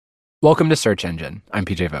Welcome to Search Engine. I'm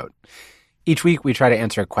PJ Vogt. Each week, we try to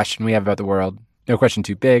answer a question we have about the world. No question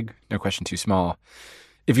too big, no question too small.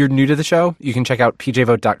 If you're new to the show, you can check out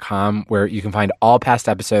pjvogt.com, where you can find all past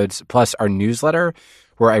episodes, plus our newsletter,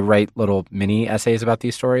 where I write little mini essays about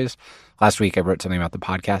these stories. Last week, I wrote something about the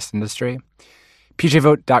podcast industry.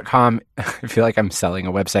 pjvogt.com, I feel like I'm selling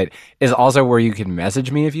a website, is also where you can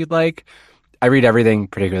message me if you'd like. I read everything,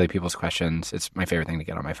 particularly people's questions. It's my favorite thing to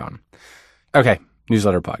get on my phone. Okay,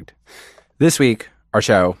 newsletter plugged. This week, our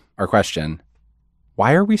show, our question,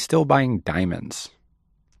 why are we still buying diamonds?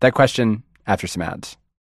 That question after some ads.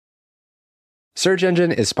 Search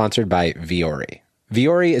Engine is sponsored by Vuori.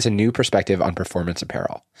 Vuori is a new perspective on performance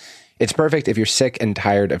apparel. It's perfect if you're sick and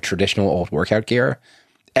tired of traditional old workout gear.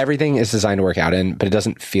 Everything is designed to work out in, but it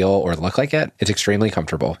doesn't feel or look like it. It's extremely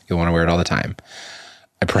comfortable. You'll want to wear it all the time.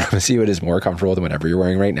 I promise you it is more comfortable than whatever you're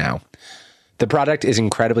wearing right now. The product is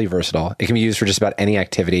incredibly versatile. It can be used for just about any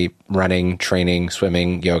activity, running, training,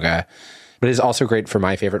 swimming, yoga, but it is also great for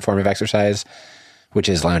my favorite form of exercise, which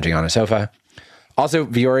is lounging on a sofa. Also,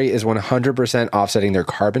 Vuori is 100% offsetting their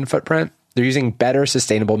carbon footprint. They're using better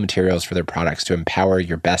sustainable materials for their products to empower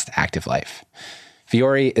your best active life.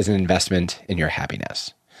 Vuori is an investment in your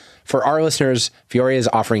happiness. For our listeners, Vuori is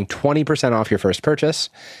offering 20% off your first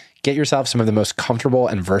purchase. Get yourself some of the most comfortable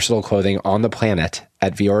and versatile clothing on the planet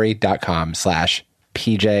at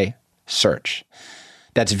vuori.com/PJ-search.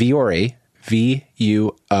 That's Vuori,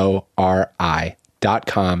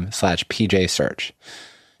 VUORI.com/PJ-search.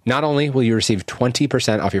 Not only will you receive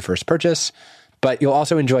 20% off your first purchase, but you'll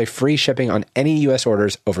also enjoy free shipping on any U.S.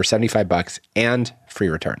 orders over $75 and free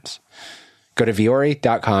returns. Go to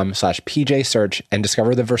vuori.com/PJ-search and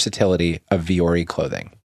discover the versatility of Vuori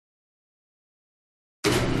clothing.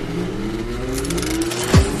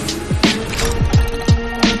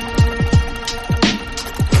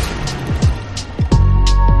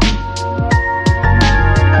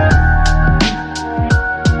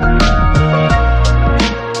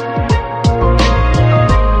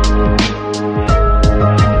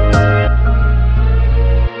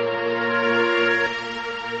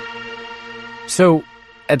 So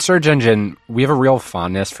at Search Engine, we have a real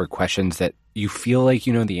fondness for questions that you feel like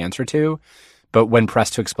you know the answer to, but when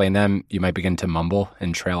pressed to explain them, you might begin to mumble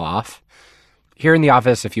and trail off. Here in the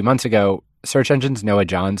office a few months ago, Search Engine's Noah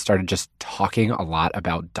John started just talking a lot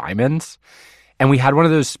about diamonds, and we had one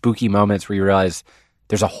of those spooky moments where you realize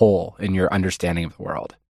there's a hole in your understanding of the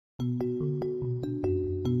world.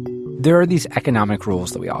 There are these economic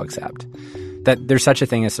rules that we all accept, that there's such a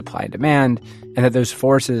thing as supply and demand, and that those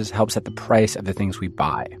forces help set the price of the things we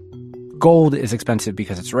buy. Gold is expensive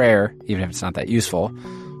because it's rare, even if it's not that useful.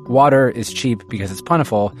 Water is cheap because it's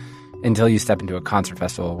plentiful, until you step into a concert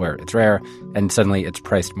festival where it's rare, and suddenly it's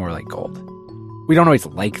priced more like gold. We don't always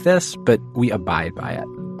like this, but we abide by it.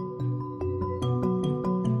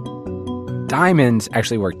 Diamonds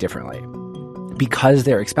actually work differently. Because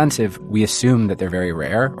they're expensive, we assume that they're very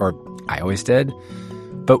rare, or I always did.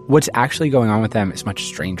 But what's actually going on with them is much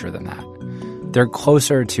stranger than that. They're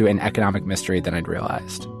closer to an economic mystery than I'd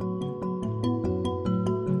realized.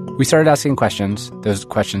 We started asking questions. Those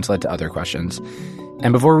questions led to other questions.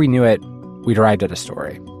 And before we knew it, we'd arrived at a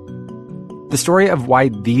story. The story of why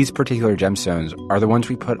these particular gemstones are the ones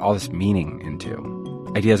we put all this meaning into.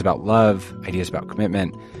 Ideas about love, ideas about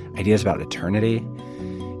commitment, ideas about eternity.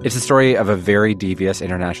 It's the story of a very devious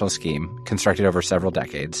international scheme constructed over several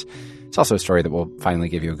decades. It's also a story that will finally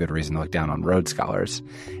give you a good reason to look down on Rhodes Scholars.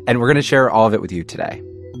 And we're going to share all of it with you today.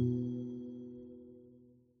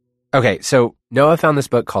 Okay, so Noah found this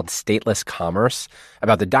book called Stateless Commerce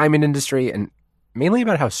about the diamond industry and mainly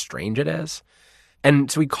about how strange it is.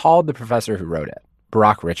 And so we called the professor who wrote it,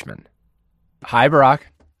 Barak Richman. Hi,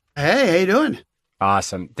 Barak. Hey, how you doing?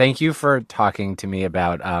 Awesome. Thank you for talking to me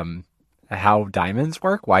about how diamonds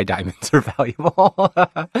work, why diamonds are valuable.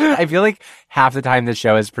 I feel like half the time the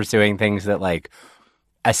show is pursuing things that like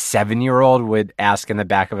a 7-year-old would ask in the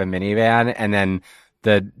back of a minivan, and then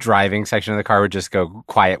the driving section of the car would just go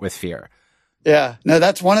quiet with fear. Yeah, no,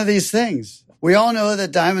 that's one of these things. We all know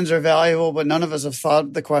that diamonds are valuable, but none of us have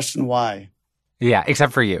thought the question why. Yeah,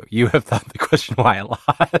 except for you. You have thought the question why a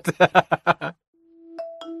lot.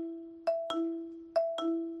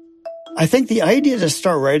 I think the idea to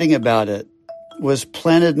start writing about it was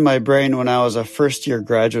planted in my brain when I was a first-year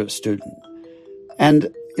graduate student.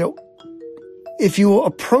 And, if you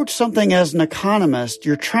approach something as an economist,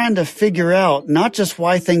 you're trying to figure out not just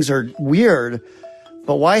why things are weird,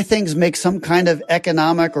 but why things make some kind of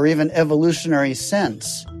economic or even evolutionary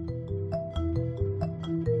sense.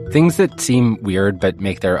 Things that seem weird but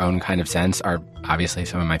make their own kind of sense are obviously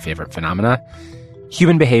some of my favorite phenomena.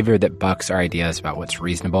 Human behavior that bucks our ideas about what's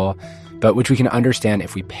reasonable, but which we can understand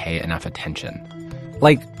if we pay enough attention.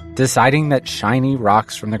 Like deciding that shiny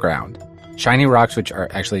rocks from the ground, shiny rocks which are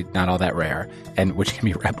actually not all that rare and which can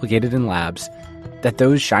be replicated in labs, that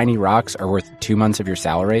those shiny rocks are worth 2 months of your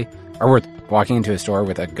salary, are worth walking into a store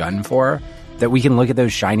with a gun for, that we can look at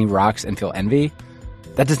those shiny rocks and feel envy,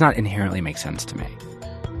 that does not inherently make sense to me.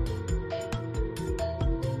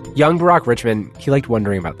 Young Barack Richmond, he liked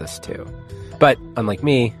wondering about this too. But unlike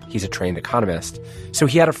me, he's a trained economist, so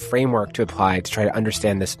he had a framework to apply to try to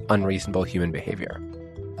understand this unreasonable human behavior.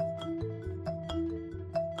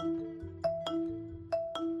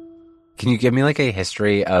 Can you give me like a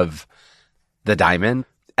history of the diamond?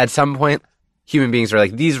 At some point, human beings are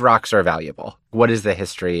like, these rocks are valuable. What is the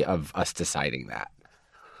history of us deciding that?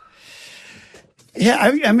 Yeah,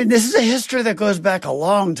 I mean, this is a history that goes back a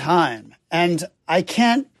long time. And I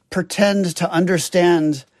can't pretend to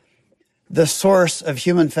understand the source of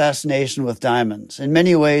human fascination with diamonds. In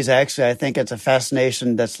many ways, actually, I think it's a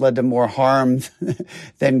fascination that's led to more harm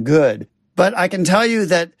than good. But I can tell you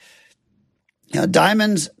that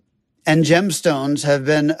diamonds and gemstones have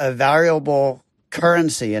been a valuable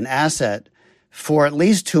currency, an asset, for at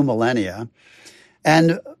least 2 millennia.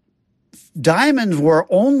 And diamonds were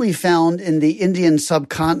only found in the Indian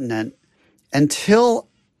subcontinent until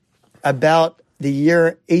about the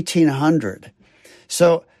year 1800.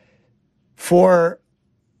 So for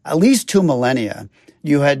at least 2 millennia,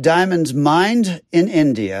 you had diamonds mined in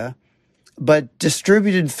India, but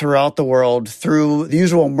distributed throughout the world through the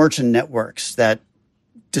usual merchant networks that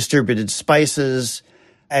distributed spices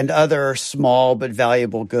and other small but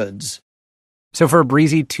valuable goods. So for a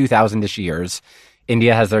breezy 2,000-ish years,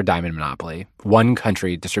 India has their diamond monopoly, one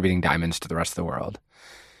country distributing diamonds to the rest of the world.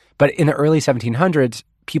 But in the early 1700s,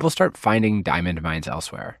 people start finding diamond mines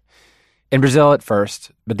elsewhere. In Brazil at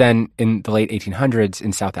first, but then in the late 1800s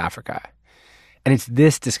in South Africa. And it's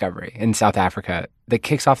this discovery in South Africa that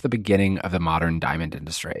kicks off the beginning of the modern diamond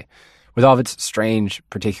industry, with all of its strange,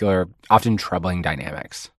 particular, often troubling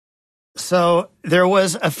dynamics. So there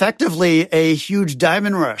was effectively a huge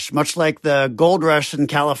diamond rush, much like the gold rush in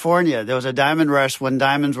California. There was a diamond rush when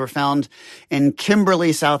diamonds were found in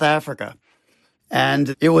Kimberley, South Africa.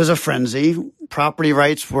 And it was a frenzy. Property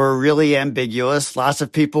rights were really ambiguous. Lots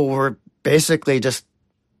of people were basically just,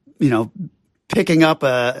 picking up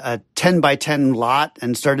a 10 by 10 lot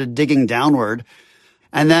and started digging downward.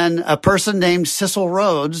 And then a person named Cecil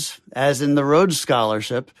Rhodes, as in the Rhodes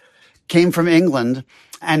Scholarship, came from England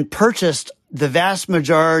and purchased the vast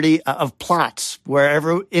majority of plots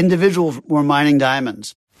wherever individuals were mining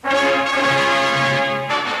diamonds.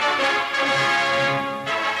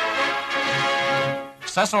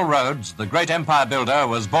 Cecil Rhodes, the great empire builder,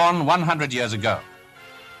 was born 100 years ago.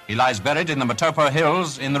 He lies buried in the Matopo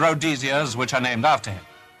Hills in the Rhodesias, which are named after him.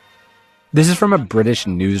 This is from a British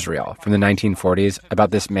newsreel from the 1940s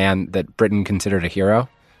about this man that Britain considered a hero,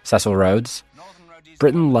 Cecil Rhodes.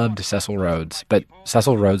 Britain loved Cecil Rhodes, but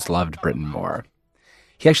Cecil Rhodes loved Britain more.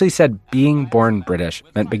 He actually said being born British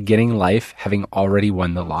meant beginning life having already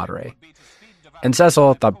won the lottery. And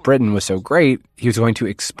Cecil thought Britain was so great, he was going to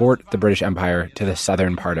export the British Empire to the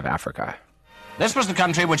southern part of Africa. This was the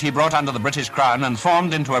country which he brought under the British crown and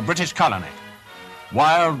formed into a British colony.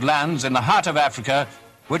 Wild lands in the heart of Africa,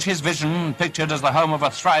 which his vision pictured as the home of a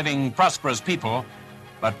thriving, prosperous people,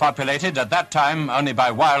 but populated at that time only by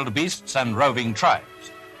wild beasts and roving tribes.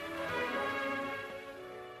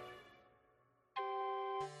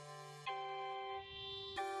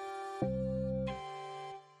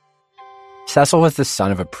 Cecil was the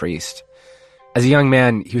son of a priest. As a young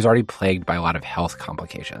man, he was already plagued by a lot of health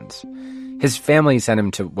complications. His family sent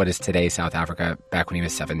him to what is today South Africa back when he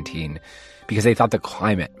was 17 because they thought the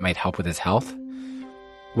climate might help with his health.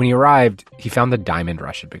 When he arrived, he found the diamond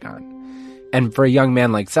rush had begun. And for a young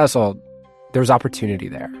man like Cecil, there was opportunity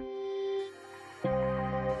there.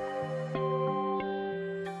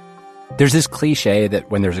 There's this cliche that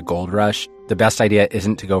when there's a gold rush, the best idea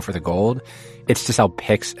isn't to go for the gold, it's to sell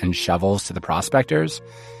picks and shovels to the prospectors.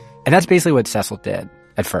 And that's basically what Cecil did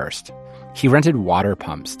at first. He rented water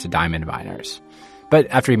pumps to diamond miners. But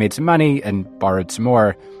after he made some money and borrowed some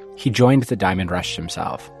more, he joined the diamond rush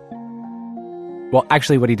himself. Well,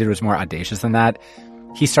 actually, what he did was more audacious than that.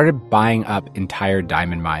 He started buying up entire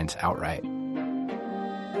diamond mines outright.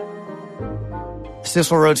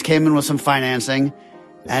 Cecil Rhodes came in with some financing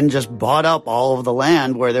and just bought up all of the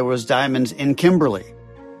land where there was diamonds in Kimberley,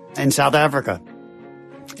 in South Africa.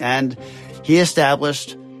 And he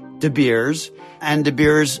established De Beers, and De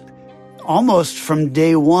Beers almost from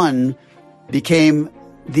day one became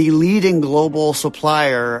the leading global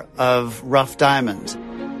supplier of rough diamonds.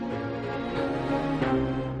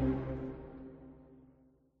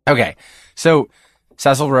 Okay, so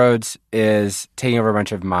Cecil Rhodes is taking over a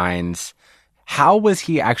bunch of mines. How was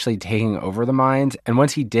he actually taking over the mines? And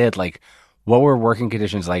once he did, what were working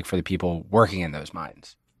conditions like for the people working in those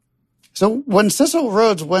mines? So when Cecil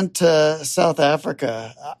Rhodes went to South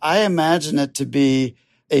Africa, I imagine it to be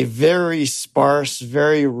a very sparse,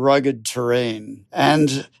 very rugged terrain.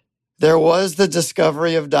 And there was the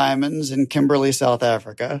discovery of diamonds in Kimberley, South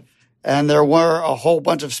Africa, and there were a whole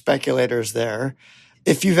bunch of speculators there.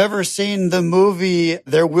 If you've ever seen the movie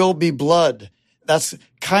There Will Be Blood, that's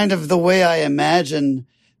kind of the way I imagine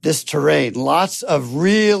this terrain. Lots of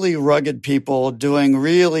really rugged people doing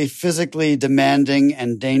really physically demanding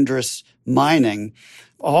and dangerous mining,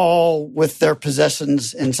 all with their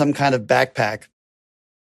possessions in some kind of backpack.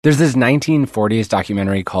 There's this 1940s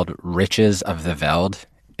documentary called Riches of the Veld.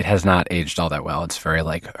 It has not aged all that well. It's very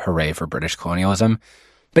hooray for British colonialism.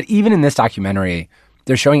 But even in this documentary,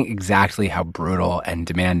 they're showing exactly how brutal and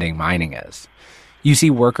demanding mining is. You see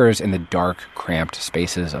workers in the dark, cramped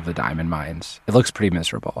spaces of the diamond mines. It looks pretty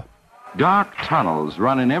miserable. Dark tunnels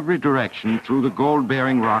run in every direction through the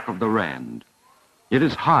gold-bearing rock of the Rand. It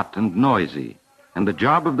is hot and noisy, and the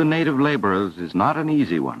job of the native laborers is not an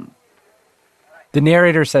easy one. The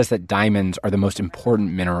narrator says that diamonds are the most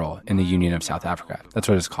important mineral in the Union of South Africa. That's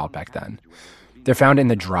what it's called back then. They're found in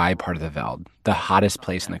the dry part of the Veld, the hottest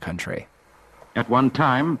place in the country. At one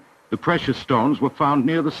time, the precious stones were found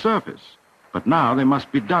near the surface, but now they must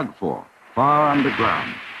be dug for, far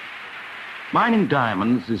underground. Mining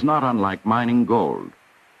diamonds is not unlike mining gold.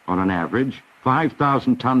 On an average,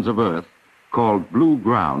 5,000 tons of earth, called blue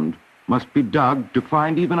ground, must be dug to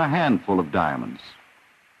find even a handful of diamonds.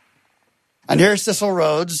 And here's Cecil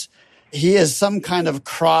Rhodes. He is some kind of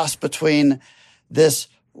cross between this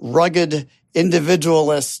rugged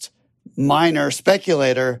individualist miner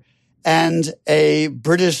speculator and a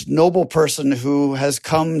British noble person who has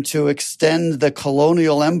come to extend the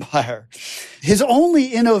colonial empire. His only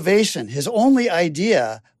innovation, his only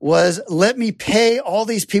idea was, let me pay all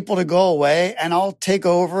these people to go away and I'll take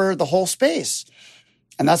over the whole space.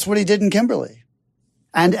 And that's what he did in Kimberley.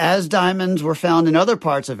 And as diamonds were found in other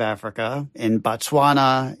parts of Africa, in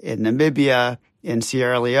Botswana, in Namibia, in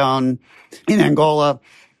Sierra Leone, in Angola,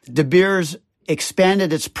 De Beers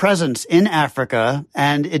expanded its presence in Africa,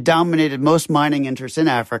 and it dominated most mining interests in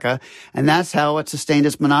Africa, and that's how it sustained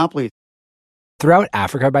its monopoly. Throughout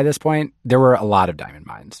Africa by this point, there were a lot of diamond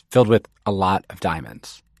mines filled with a lot of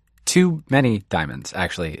diamonds. Too many diamonds,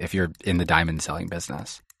 actually, if you're in the diamond selling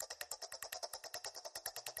business.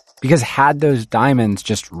 Because had those diamonds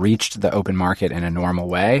just reached the open market in a normal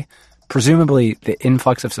way, presumably the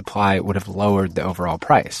influx of supply would have lowered the overall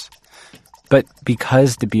price. But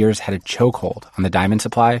because De Beers had a chokehold on the diamond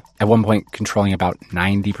supply, at one point controlling about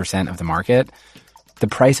 90% of the market, the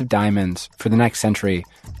price of diamonds for the next century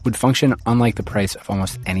would function unlike the price of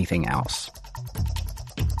almost anything else.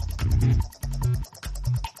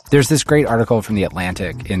 There's this great article from The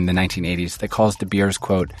Atlantic in the 1980s that calls De Beers,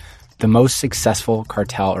 quote, the most successful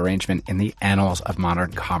cartel arrangement in the annals of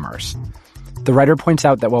modern commerce. The writer points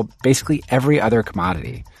out that while basically every other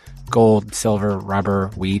commodity, gold, silver, rubber,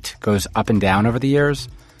 wheat, goes up and down over the years,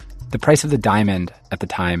 the price of the diamond at the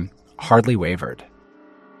time hardly wavered.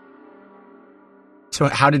 So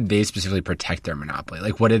how did they specifically protect their monopoly?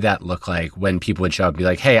 What did that look like when people would show up and be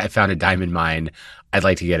like, hey, I found a diamond mine. I'd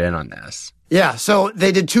like to get in on this. Yeah, so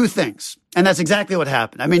they did two things. And that's exactly what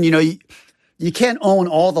happened. I mean, you can't own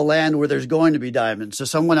all the land where there's going to be diamonds. So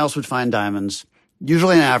someone else would find diamonds,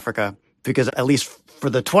 usually in Africa, because at least for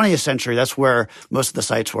the 20th century, that's where most of the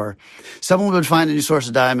sites were. Someone would find a new source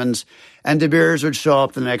of diamonds, and De Beers would show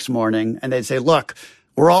up the next morning, and they'd say, look,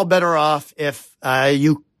 we're all better off if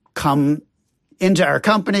you come into our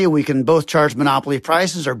company. We can both charge monopoly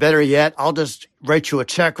prices, or better yet, I'll just write you a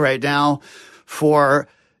check right now for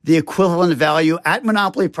the equivalent value at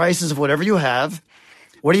monopoly prices of whatever you have.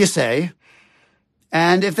 What do you say?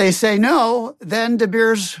 And if they say no, then De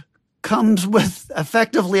Beers comes with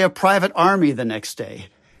effectively a private army the next day.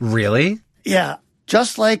 Really? Yeah.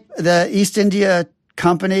 Just like the East India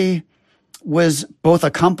Company was both a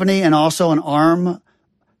company and also an arm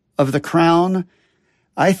of the crown,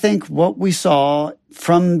 I think what we saw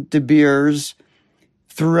from De Beers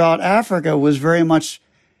throughout Africa was very much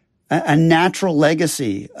a natural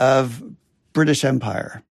legacy of British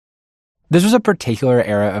Empire. This was a particular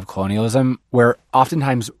era of colonialism where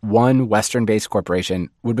oftentimes one Western-based corporation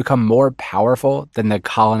would become more powerful than the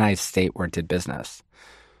colonized state where it did business.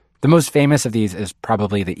 The most famous of these is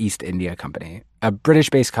probably the East India Company, a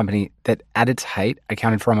British-based company that at its height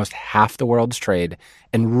accounted for almost half the world's trade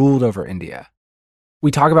and ruled over India.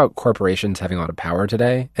 We talk about corporations having a lot of power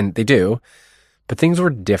today, and they do, But things were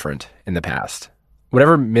different in the past.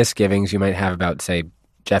 Whatever misgivings you might have about, say,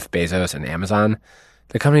 Jeff Bezos and Amazon,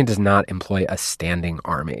 the company does not employ a standing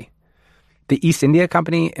army. The East India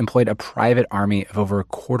Company employed a private army of over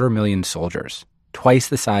 250,000 soldiers, twice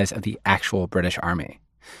the size of the actual British Army.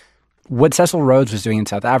 What Cecil Rhodes was doing in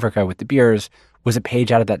South Africa with De Beers was a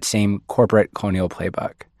page out of that same corporate colonial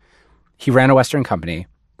playbook. He ran a Western company,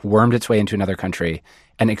 wormed its way into another country,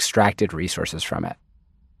 and extracted resources from it.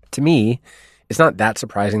 To me, it's not that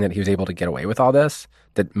surprising that he was able to get away with all this,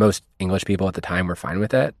 that most English people at the time were fine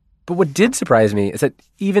with it. But what did surprise me is that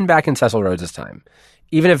even back in Cecil Rhodes' time,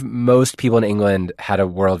 even if most people in England had a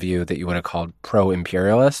worldview that you would have called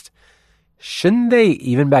pro-imperialist, shouldn't they,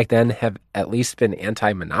 even back then, have at least been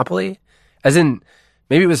anti-monopoly? As in,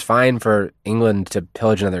 maybe it was fine for England to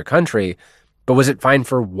pillage another country, but was it fine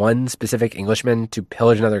for one specific Englishman to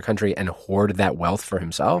pillage another country and hoard that wealth for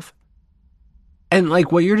himself? And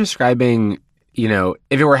like what you're describing, you know,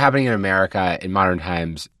 if it were happening in America in modern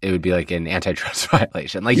times, it would be like an antitrust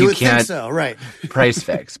violation. Like you can't think so, right? Price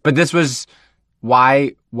fix. But this was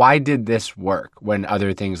why did this work when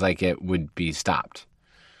other things like it would be stopped?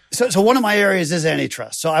 So one of my areas is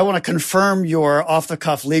antitrust. So I want to confirm your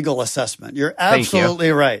off-the-cuff legal assessment. You're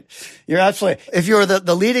absolutely right. You're absolutely. If you're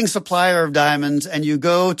the leading supplier of diamonds and you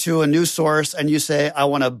go to a new source and you say, I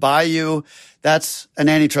want to buy you, that's an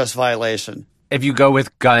antitrust violation. If you go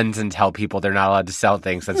with guns and tell people they're not allowed to sell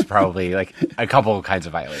things, that's probably like a couple of kinds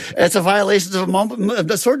of violations. It's a violation of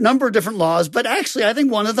a certain number of different laws, but actually I think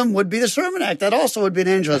one of them would be the Sherman Act. That also would be an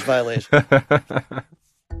antitrust violation.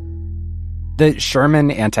 The Sherman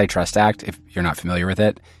Antitrust Act, if you're not familiar with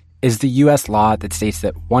it, is the U.S. law that states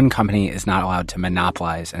that one company is not allowed to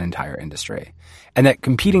monopolize an entire industry, and that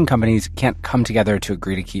competing companies can't come together to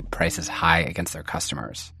agree to keep prices high against their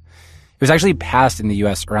customers. It was actually passed in the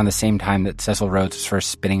U.S. around the same time that Cecil Rhodes was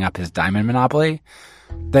first spinning up his diamond monopoly.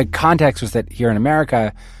 The context was that here in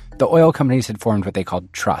America, the oil companies had formed what they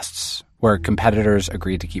called trusts, where competitors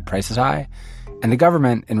agreed to keep prices high, and the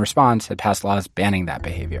government, in response, had passed laws banning that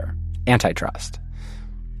behavior. Antitrust.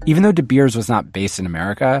 Even though De Beers was not based in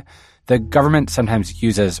America, the government sometimes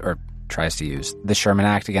uses, or tries to use, the Sherman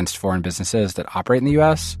Act against foreign businesses that operate in the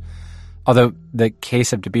U.S., although the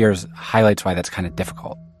case of De Beers highlights why that's kind of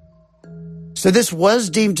difficult. So this was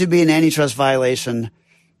deemed to be an antitrust violation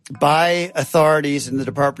by authorities in the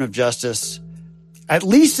Department of Justice at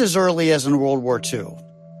least as early as in World War II,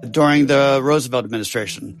 during the Roosevelt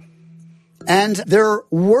administration. And there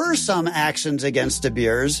were some actions against De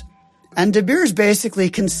Beers, and De Beers basically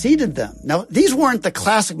conceded them. Now, these weren't the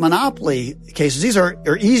classic monopoly cases. These are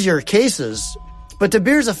easier cases. But De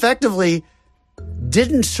Beers effectively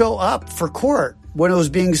didn't show up for court when it was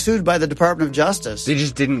being sued by the Department of Justice. They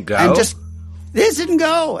just didn't go? And they just didn't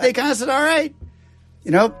go. They kind of said, all right,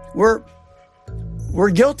 you know, we're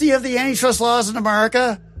guilty of the antitrust laws in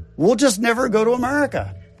America. We'll just never go to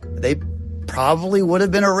America. They probably would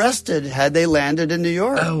have been arrested had they landed in New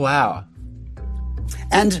York. Oh, wow.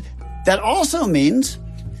 And that also means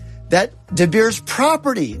that De Beers'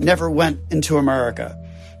 property never went into America.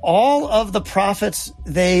 All of the profits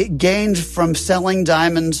they gained from selling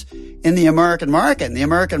diamonds in the American market, and the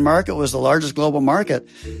American market was the largest global market,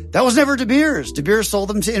 that was never De Beers. De Beers sold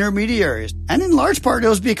them to intermediaries. And in large part, it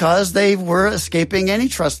was because they were escaping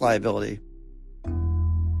antitrust liability.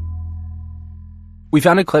 We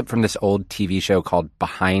found a clip from this old TV show called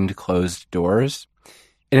Behind Closed Doors.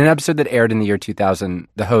 In an episode that aired in the year 2000,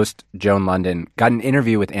 the host, Joan London, got an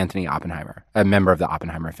interview with Anthony Oppenheimer, a member of the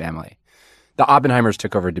Oppenheimer family. The Oppenheimers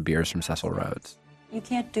took over De Beers from Cecil Rhodes. You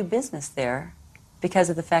can't do business there because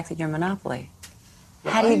of the fact that you're a monopoly.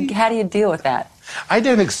 How do you deal with that? I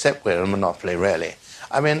don't accept we're a monopoly, really.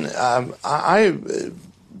 I mean, I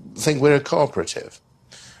think we're a cooperative.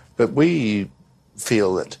 But we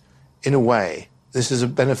feel that, in a way, this is a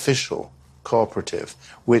beneficial cooperative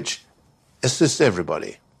which assists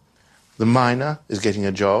everybody. The miner is getting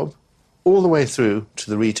a job all the way through to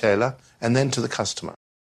the retailer and then to the customer.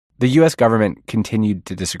 The U.S. government continued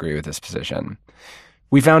to disagree with this position.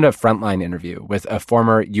 We found a Frontline interview with a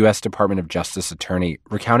former U.S. Department of Justice attorney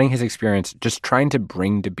recounting his experience just trying to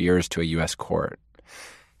bring De Beers to a U.S. court.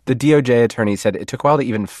 The DOJ attorney said it took a while to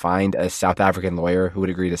even find a South African lawyer who would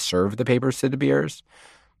agree to serve the papers to De Beers.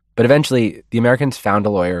 But eventually, the Americans found a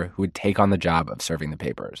lawyer who would take on the job of serving the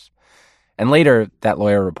papers. And later, that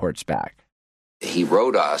lawyer reports back. He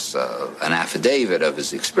wrote us an affidavit of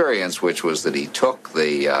his experience, which was that he took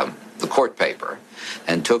the court paper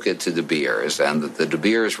and took it to De Beers, and that the De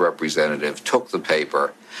Beers representative took the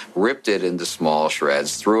paper, ripped it into small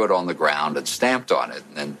shreds, threw it on the ground, and stamped on it,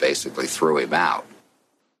 and then basically threw him out.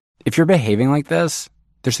 If you're behaving like this,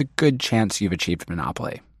 there's a good chance you've achieved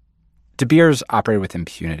monopoly. De Beers operated with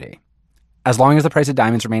impunity. As long as the price of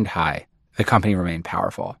diamonds remained high, the company remained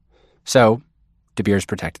powerful. So, De Beers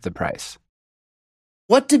protected the price.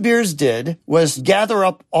 What De Beers did was gather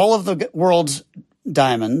up all of the world's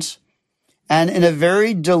diamonds and in a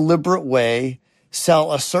very deliberate way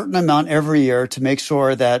sell a certain amount every year to make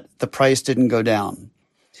sure that the price didn't go down.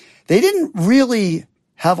 They didn't really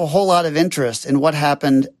have a whole lot of interest in what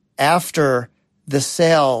happened after the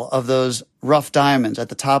sale of those rough diamonds at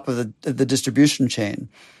the top of the distribution chain.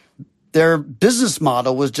 Their business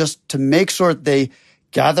model was just to make sure that they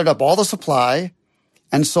gathered up all the supply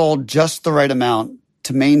and sold just the right amount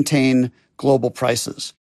to maintain global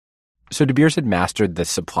prices. So De Beers had mastered the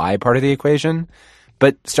supply part of the equation,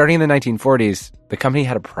 but starting in the 1940s, the company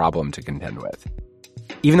had a problem to contend with.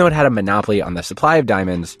 Even though it had a monopoly on the supply of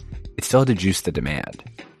diamonds, it still had to juice the demand.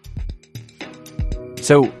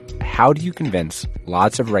 So how do you convince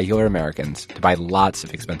lots of regular Americans to buy lots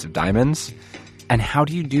of expensive diamonds? And how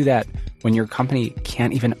do you do that when your company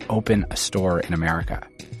can't even open a store in America?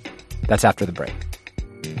 That's after the break.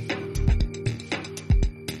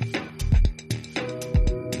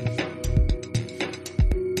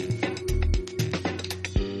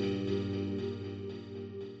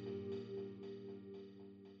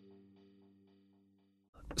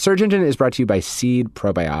 Search Engine is brought to you by Seed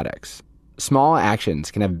Probiotics. Small actions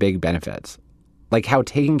can have big benefits, like how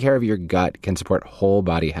taking care of your gut can support whole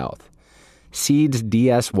body health. Seed's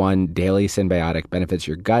DS1 Daily Synbiotic benefits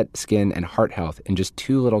your gut, skin, and heart health in just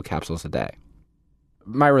 2 little capsules a day.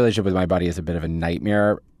 My relationship with my body is a bit of a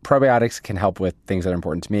nightmare. Probiotics can help with things that are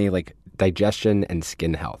important to me, like digestion and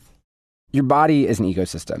skin health. Your body is an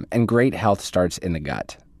ecosystem, and great health starts in the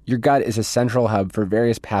gut. Your gut is a central hub for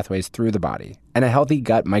various pathways through the body, and a healthy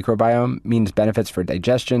gut microbiome means benefits for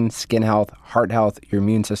digestion, skin health, heart health, your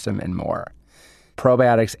immune system, and more.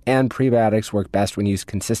 Probiotics and prebiotics work best when used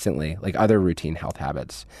consistently, like other routine health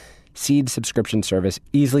habits. Seed's subscription service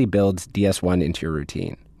easily builds DS1 into your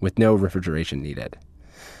routine, with no refrigeration needed.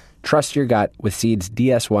 Trust your gut with Seed's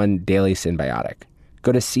DS1 Daily Synbiotic.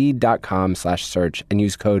 Go to seed.com/search and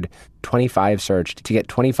use code 25search to get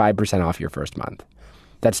 25% off your first month.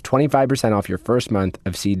 That's 25% off your first month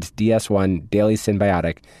of Seed's DS1 Daily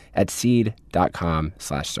Synbiotic at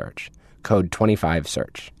seed.com/search. Code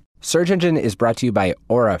 25search. Search Engine is brought to you by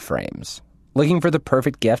Aura Frames. Looking for the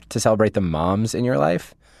perfect gift to celebrate the moms in your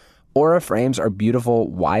life? Aura Frames are beautiful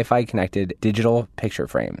Wi-Fi connected digital picture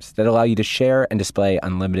frames that allow you to share and display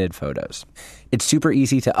unlimited photos. It's super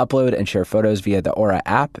easy to upload and share photos via the Aura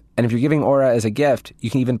app, and if you're giving Aura as a gift,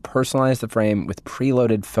 you can even personalize the frame with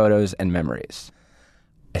preloaded photos and memories.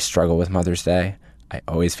 I struggle with Mother's Day. I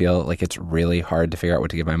always feel like it's really hard to figure out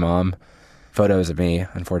what to give my mom. Photos of me,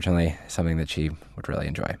 unfortunately, is something that she would really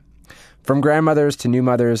enjoy. From grandmothers to new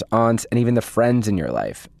mothers, aunts, and even the friends in your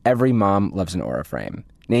life, every mom loves an Aura frame.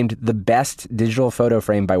 Named the best digital photo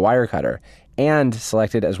frame by Wirecutter and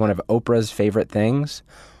selected as one of Oprah's favorite things,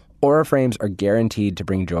 Aura frames are guaranteed to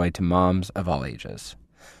bring joy to moms of all ages.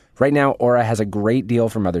 Right now, Aura has a great deal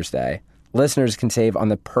for Mother's Day. Listeners can save on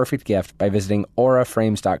the perfect gift by visiting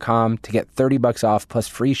auraframes.com to get $30 off plus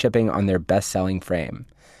free shipping on their best-selling frame.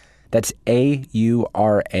 That's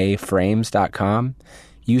AURA frames.com.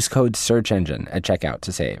 Use code SEARCHENGINE at checkout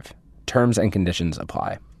to save. Terms and conditions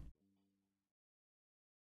apply.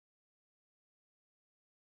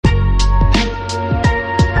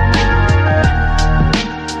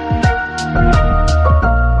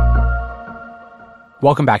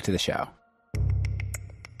 Welcome back to the show.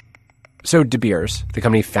 So De Beers, the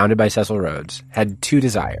company founded by Cecil Rhodes, had 2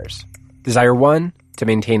 desires. Desire 1, to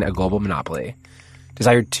maintain a global monopoly.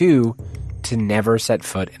 Desire 2, to never set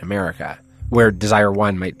foot in America, where Desire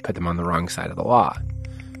 1 might put them on the wrong side of the law.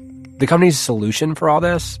 The company's solution for all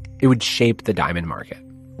this, it would shape the diamond market.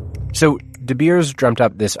 So De Beers dreamt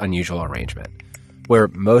up this unusual arrangement, where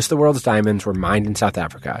most of the world's diamonds were mined in South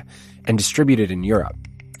Africa and distributed in Europe.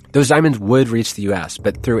 Those diamonds would reach the US,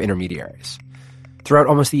 but through intermediaries. Throughout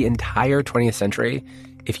almost the entire 20th century,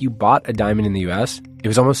 if you bought a diamond in the US, it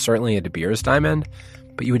was almost certainly a De Beers diamond,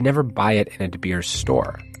 but you would never buy it in a De Beers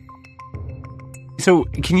store. So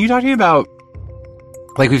can you talk to me about,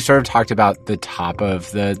 like we've sort of talked about the top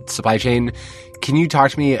of the supply chain, can you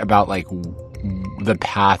talk to me about like the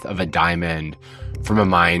path of a diamond from a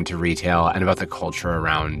mine to retail and about the culture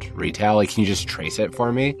around retail? Like, can you just trace it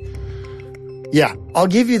for me? Yeah, I'll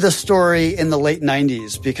give you the story in the late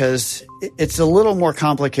 90s because it's a little more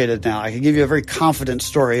complicated now. I can give you a very confident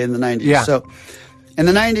story in the 90s. Yeah. So in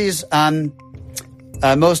the 90s,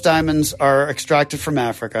 most diamonds are extracted from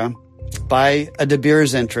Africa by a De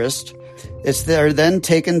Beers interest. They're then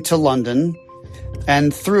taken to London.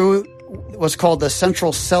 And through what's called the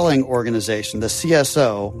Central Selling Organization, the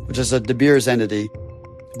CSO, which is a De Beers entity,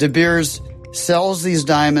 De Beers sells these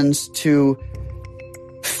diamonds to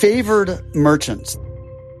favored merchants.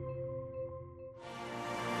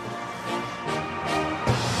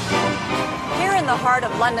 Here in the heart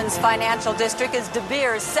of London's financial district is De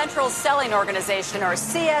Beers Central Selling Organization, or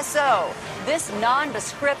CSO. This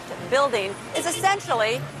nondescript building is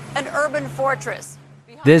essentially an urban fortress.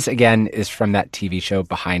 This, again, is from that TV show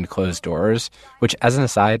Behind Closed Doors, which, as an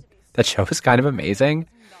aside, that show is kind of amazing.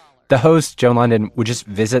 The host, Joan Lunden, would just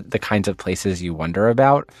visit the kinds of places you wonder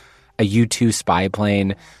about, a U-2 spy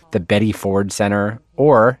plane, the Betty Ford Center,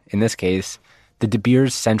 or, in this case, the De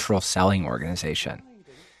Beers Central Selling Organization.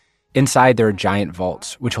 Inside, there are giant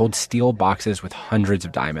vaults, which hold steel boxes with hundreds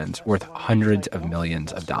of diamonds worth hundreds of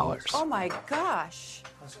millions of dollars. Oh, my gosh.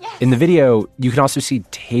 In the video, you can also see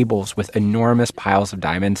tables with enormous piles of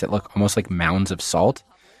diamonds that look almost like mounds of salt,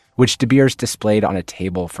 which De Beers displayed on a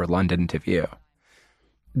table for London to view.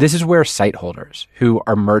 This is where sight holders, who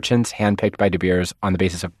are merchants handpicked by De Beers on the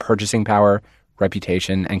basis of purchasing power,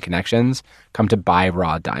 reputation, and connections, come to buy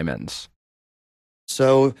raw diamonds.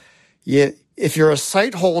 So if you're a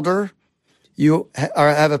sight holder, you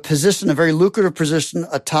have a position, a very lucrative position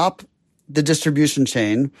atop the distribution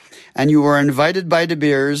chain, and you are invited by De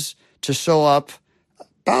Beers to show up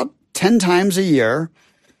about 10 times a year.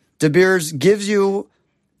 De Beers gives you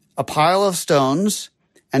a pile of stones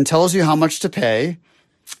and tells you how much to pay.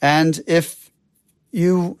 And if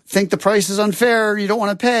you think the price is unfair, you don't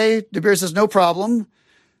want to pay, De Beers says, no problem,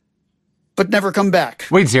 but never come back.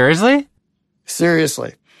 Wait, seriously?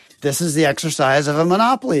 Seriously. This is the exercise of a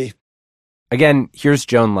monopoly. Again, here's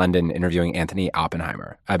Joan Lunden interviewing Anthony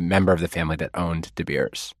Oppenheimer, a member of the family that owned De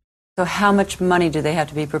Beers. So how much money do they have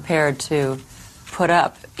to be prepared to put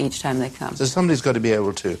up each time they come? So somebody's got to be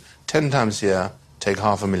able to, 10 times a year, take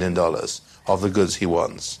 $500,000 of the goods he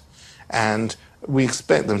wants. And we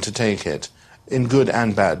expect them to take it in good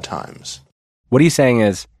and bad times. What he's saying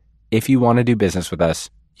is, if you want to do business with us,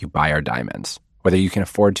 you buy our diamonds, whether you can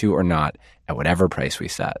afford to or not, at whatever price we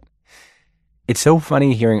set. It's so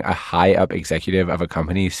funny hearing a high-up executive of a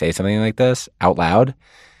company say something like this out loud.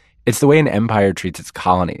 It's the way an empire treats its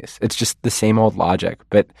colonies. It's just the same old logic,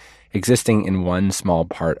 but existing in one small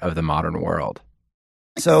part of the modern world.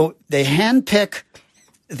 So they handpick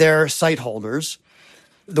their sight holders.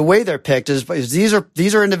 The way they're picked is these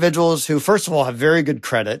are individuals who, first of all, have very good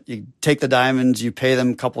credit. You take the diamonds, you pay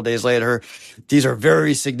them a couple days later. These are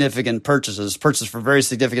very significant purchases for very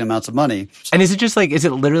significant amounts of money. And is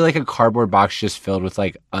it literally like a cardboard box just filled with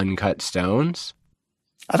like uncut stones?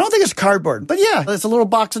 I don't think it's cardboard, but yeah, it's a little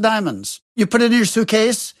box of diamonds. You put it in your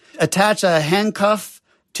suitcase, attach a handcuff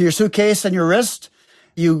to your suitcase and your wrist.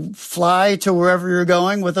 You fly to wherever you're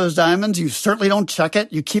going with those diamonds. You certainly don't check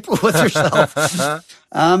it. You keep it with yourself.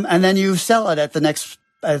 And then you sell it at the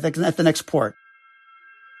next port.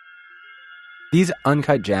 These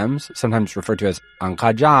uncut gems, sometimes referred to as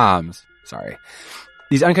uncut gems,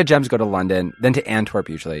 these uncut gems go to London, then to Antwerp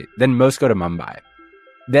usually, then most go to Mumbai.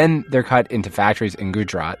 Then they're cut into factories in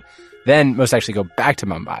Gujarat, then most actually go back to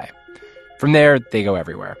Mumbai. From there, they go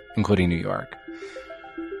everywhere, including New York.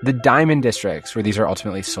 The diamond districts where these are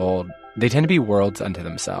ultimately sold, they tend to be worlds unto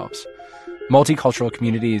themselves. Multicultural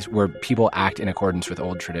communities where people act in accordance with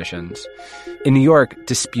old traditions. In New York,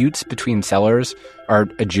 disputes between sellers are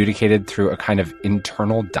adjudicated through a kind of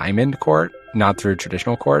internal diamond court, not through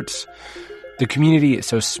traditional courts. The community is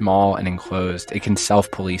so small and enclosed, it can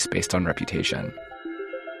self-police based on reputation.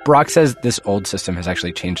 Brock says this old system has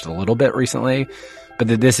actually changed a little bit recently, but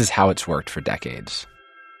that this is how it's worked for decades.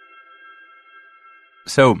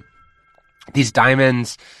 So these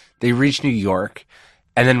diamonds, they reach New York,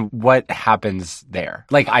 and then what happens there?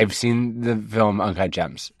 Like, I've seen the film Uncut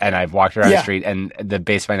Gems, and I've walked around the street, and the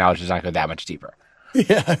base of my knowledge does not go that much deeper.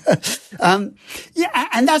 Yeah.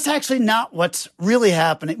 And that's actually not what's really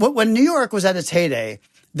happening. When New York was at its heyday,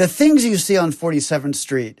 the things you see on 47th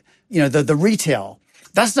Street, the retail,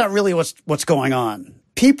 that's not really what's going on.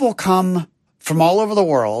 People come from all over the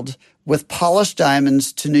world with polished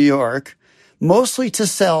diamonds to New York, mostly to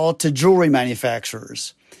sell to jewelry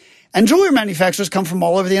manufacturers. And jewelry manufacturers come from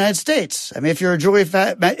all over the United States. I mean, if you're a jewelry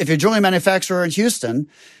manufacturer in Houston,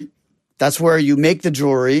 that's where you make the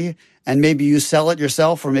jewelry and maybe you sell it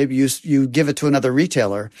yourself or maybe you give it to another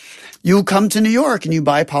retailer. You come to New York and you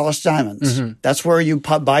buy polished diamonds. Mm-hmm. That's where you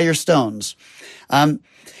buy your stones.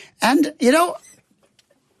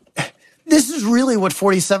 This is really what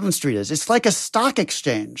 47th Street is. It's like a stock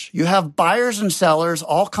exchange. You have buyers and sellers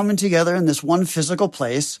all coming together in this one physical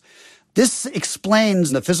place This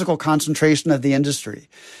explains the physical concentration of the industry.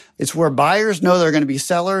 It's where buyers know they're going to be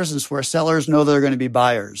sellers. It's where sellers know they're going to be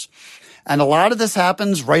buyers. And a lot of this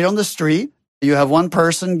happens right on the street. You have one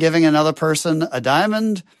person giving another person a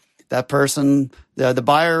diamond. That person, the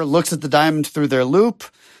buyer, looks at the diamond through their loop.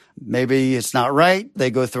 Maybe it's not right.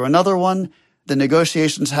 They go through another one. The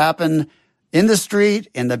negotiations happen in the street,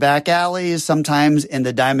 in the back alleys, sometimes in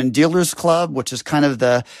the Diamond Dealers Club, which is kind of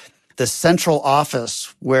the central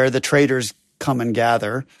office where the traders come and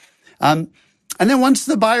gather. And then once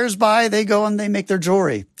the buyers buy, they go and they make their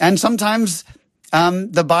jewelry. And sometimes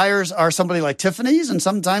the buyers are somebody like Tiffany's, and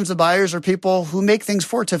sometimes the buyers are people who make things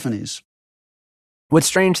for Tiffany's. What's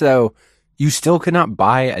strange, though, you still could not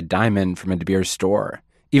buy a diamond from a De Beers store,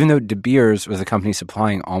 even though De Beers was the company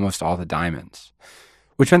supplying almost all the diamonds,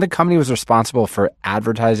 which meant the company was responsible for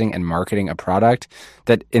advertising and marketing a product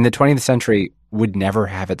that in the 20th century would never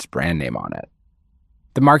have its brand name on it.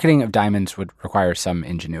 The marketing of diamonds would require some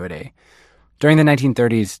ingenuity. During the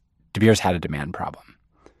 1930s, De Beers had a demand problem.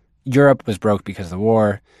 Europe was broke because of the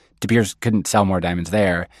war. De Beers couldn't sell more diamonds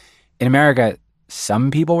there. In America,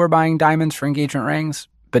 some people were buying diamonds for engagement rings,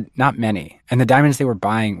 but not many. And the diamonds they were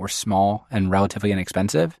buying were small and relatively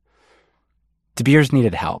inexpensive. De Beers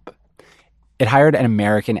needed help. It hired an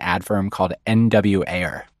American ad firm called N.W.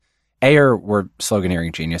 Ayer. Ayer were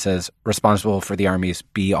sloganeering geniuses responsible for the Army's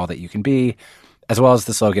Be All That You Can Be, as well as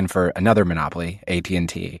the slogan for another monopoly,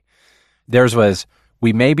 AT&T. Theirs was,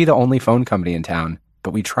 "We may be the only phone company in town,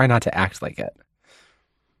 but we try not to act like it."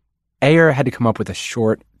 Ayer had to come up with a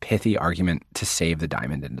short, pithy argument to save the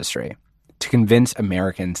diamond industry, to convince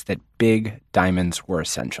Americans that big diamonds were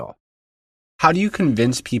essential. How do you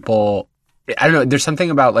convince people? I don't know. There's something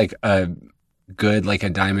about like a good, like a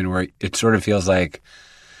diamond, where it sort of feels like,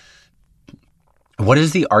 what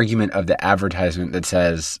is the argument of the advertisement that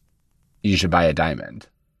says you should buy a diamond?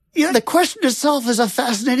 Yeah, the question itself is a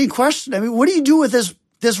fascinating question. I mean, what do you do with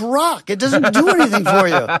this rock? It doesn't do anything for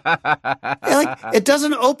you. Like, it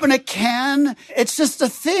doesn't open a can. It's just a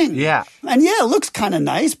thing. Yeah. And yeah, it looks kind of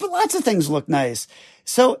nice, but lots of things look nice.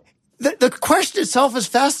 So the question itself is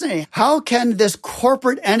fascinating. How can this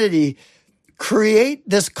corporate entity create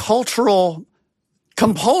this cultural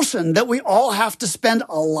compulsion that we all have to spend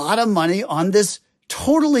a lot of money on this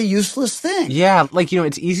totally useless thing? Yeah, like,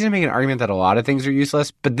 it's easy to make an argument that a lot of things are useless,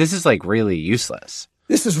 but this is like really useless.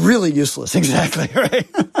 This is really useless. Exactly, right?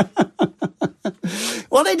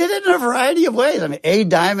 Well, they did it in a variety of ways. I mean, a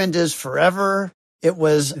diamond is forever. It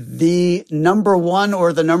was the number one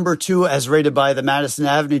or the number two, as rated by the Madison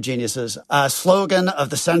Avenue geniuses, slogan of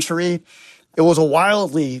the century. It was a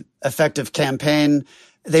wildly effective campaign.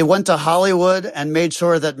 They went to Hollywood and made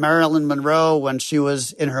sure that Marilyn Monroe, when she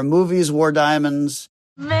was in her movies, wore diamonds.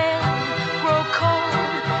 Men grow cold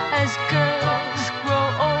as girls grow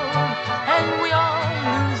old, and we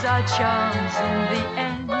all lose our charms in the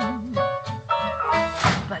end.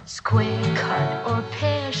 But square cut or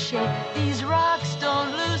pear shape, these rocks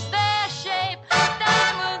don't lose their shape.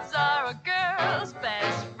 Diamonds are a girl's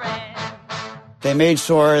best friend. They made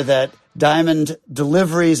sure that diamond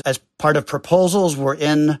deliveries as part of proposals were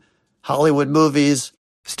in Hollywood movies.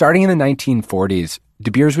 Starting in the 1940s,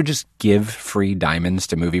 De Beers would just give free diamonds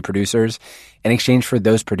to movie producers in exchange for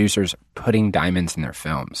those producers putting diamonds in their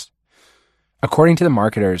films. According to the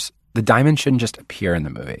marketers, the diamond shouldn't just appear in the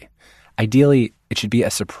movie. Ideally, it should be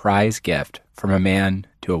a surprise gift from a man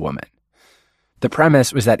to a woman. The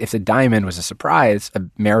premise was that if the diamond was a surprise, a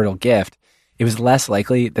marital gift, it was less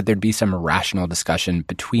likely that there'd be some rational discussion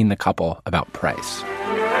between the couple about price.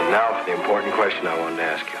 And now for the important question I wanted to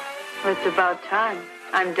ask you. Well, it's about time.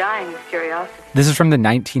 I'm dying with curiosity. This is from the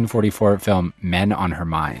 1944 film Men on Her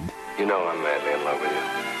Mind. You know I'm madly in love with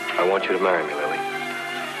you. I want you to marry me, Lily.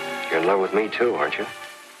 You're in love with me, too, aren't you?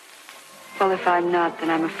 Well, if I'm not,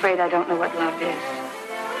 then I'm afraid I don't know what love is.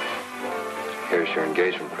 Here's your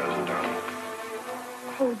engagement present, darling.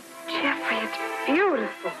 Oh, Jeffrey, it's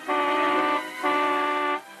beautiful.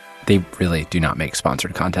 They really do not make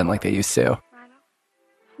sponsored content like they used to.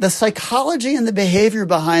 The psychology and the behavior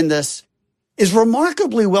behind this is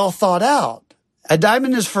remarkably well thought out. A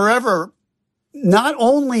diamond is forever not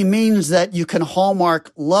only means that you can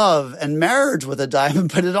hallmark love and marriage with a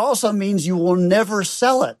diamond, but it also means you will never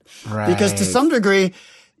sell it. Right. Because to some degree,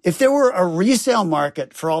 if there were a resale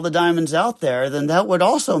market for all the diamonds out there, then that would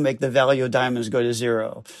also make the value of diamonds go to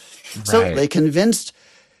zero. Right. So they convinced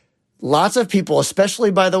lots of people, especially,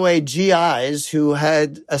 by the way, GIs who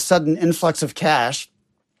had a sudden influx of cash,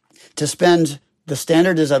 to spend, the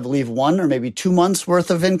standard is, I believe, 1 or maybe 2 months worth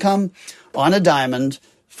of income on a diamond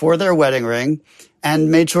for their wedding ring, and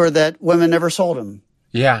made sure that women never sold them.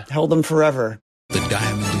 Yeah. Held them forever. The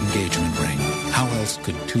Diamond Engagement else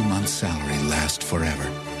could 2 months' salary last forever?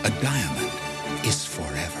 A diamond is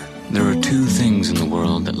forever. There are two things in the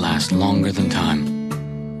world that last longer than time.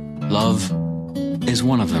 Love is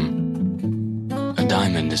one of them. A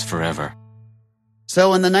diamond is forever.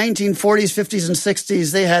 So in the 1940s, 50s, and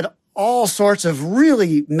 60s, they had all sorts of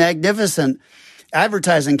really magnificent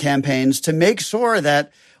advertising campaigns to make sure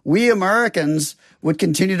that we Americans would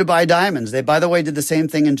continue to buy diamonds. They, by the way, did the same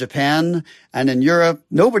thing in Japan and in Europe.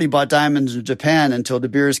 Nobody bought diamonds in Japan until De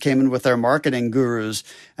Beers came in with their marketing gurus.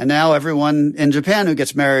 And now everyone in Japan who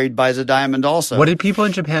gets married buys a diamond also. What did people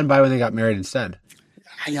in Japan buy when they got married instead?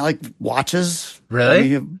 Like watches.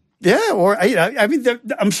 Really? Yeah, or I mean,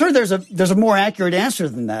 I'm sure there's a more accurate answer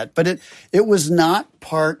than that, but it was not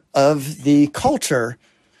part of the culture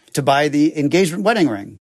to buy the engagement wedding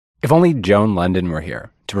ring. If only Joan London were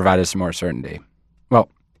here to provide us some more certainty. Well,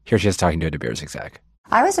 here she is talking to a De Beers exec.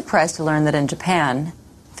 I was surprised to learn that in Japan,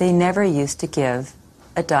 they never used to give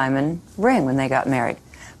a diamond ring when they got married.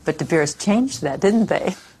 But De Beers changed that, didn't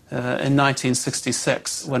they? In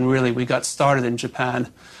 1966, when really we got started in Japan,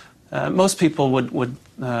 most people would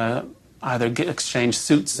either exchange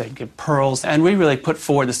suits, they'd give pearls, and we really put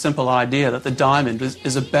forward the simple idea that the diamond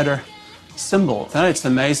is a better symbol. And it's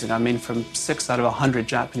amazing. I mean, from 6 out of 100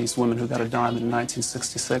 Japanese women who got a diamond in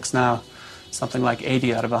 1966, now something like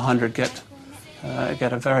 80 out of 100 get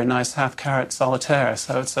a very nice half-carat solitaire.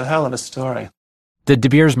 So it's a hell of a story. The De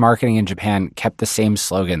Beers marketing in Japan kept the same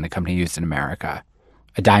slogan the company used in America.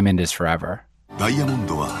 A diamond is forever. Between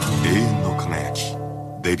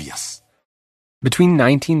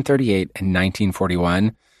 1938 and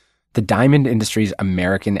 1941, the diamond industry's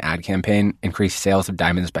American ad campaign increased sales of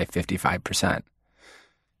diamonds by 55%.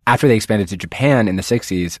 After they expanded to Japan in the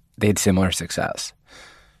 60s, they had similar success.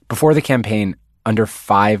 Before the campaign, under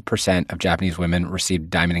 5% of Japanese women received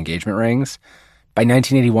diamond engagement rings. By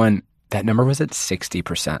 1981, that number was at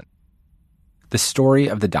 60%. The story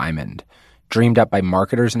of the diamond, dreamed up by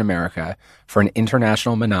marketers in America for an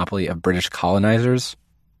international monopoly of British colonizers,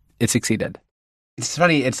 it succeeded. It's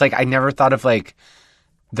funny. It's like I never thought of like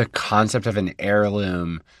the concept of an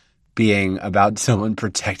heirloom being about someone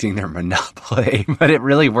protecting their monopoly, but it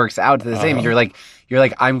really works out the same. You're like,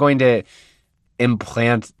 I'm going to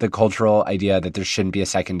implant the cultural idea that there shouldn't be a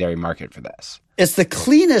secondary market for this. It's the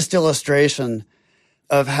cleanest illustration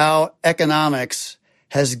of how economics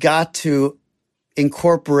has got to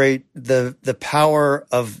incorporate the power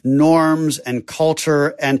of norms and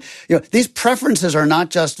culture. And, these preferences are not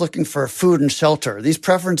just looking for food and shelter. These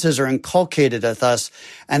preferences are inculcated with us,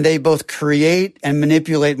 and they both create and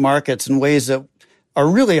manipulate markets in ways that are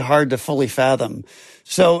really hard to fully fathom.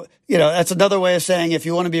 So, that's another way of saying if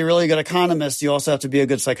you want to be a really good economist, you also have to be a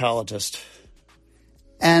good psychologist.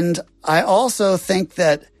 And I also think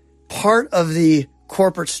that part of the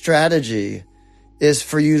corporate strategy is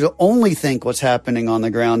for you to only think what's happening on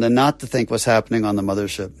the ground and not to think what's happening on the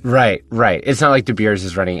mothership. Right. It's not like De Beers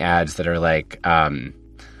is running ads that are like,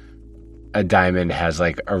 a diamond has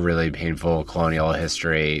like a really painful colonial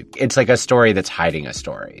history. It's like a story that's hiding a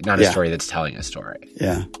story, not a story that's telling a story.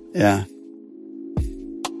 Yeah.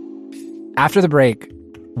 After the break,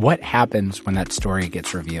 what happens when that story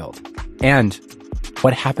gets revealed? And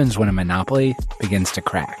what happens when a monopoly begins to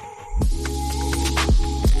crack?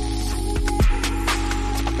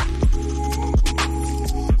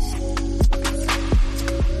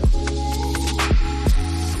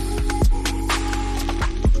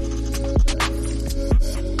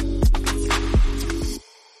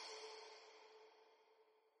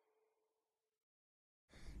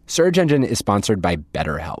 Search Engine is sponsored by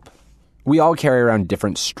BetterHelp. We all carry around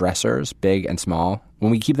different stressors, big and small.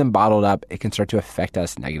 When we keep them bottled up, it can start to affect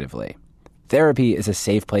us negatively. Therapy is a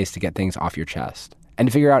safe place to get things off your chest and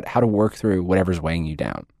to figure out how to work through whatever's weighing you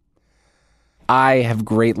down. I have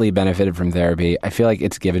greatly benefited from therapy. I feel like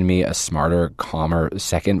it's given me a smarter, calmer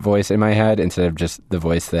second voice in my head instead of just the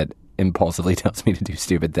voice that impulsively tells me to do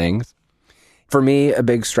stupid things. For me, a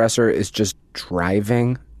big stressor is just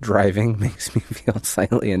driving. Driving makes me feel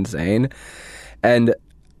slightly insane. And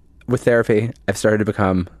with therapy, I've started to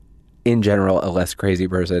become, in general, a less crazy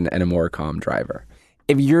person and a more calm driver.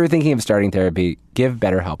 If you're thinking of starting therapy, give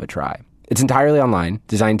BetterHelp a try. It's entirely online,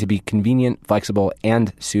 designed to be convenient, flexible,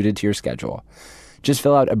 and suited to your schedule. Just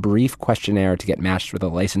fill out a brief questionnaire to get matched with a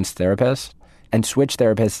licensed therapist and switch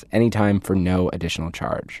therapists anytime for no additional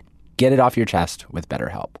charge. Get it off your chest with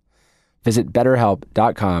BetterHelp. Visit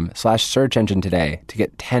BetterHelp.com/searchengine today to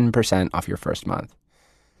get 10% off your first month.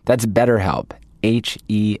 That's BetterHelp,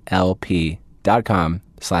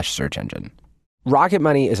 HELP.com/searchengine. Rocket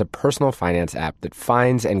Money is a personal finance app that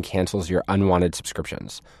finds and cancels your unwanted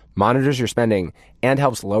subscriptions, monitors your spending, and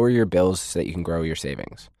helps lower your bills so that you can grow your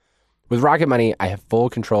savings. With Rocket Money, I have full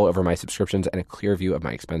control over my subscriptions and a clear view of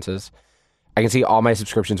my expenses. I can see all my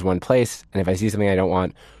subscriptions in one place, and if I see something I don't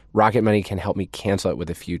want, Rocket Money can help me cancel it with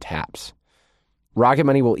a few taps. Rocket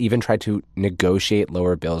Money will even try to negotiate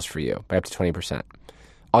lower bills for you by up to 20%.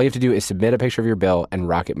 All you have to do is submit a picture of your bill, and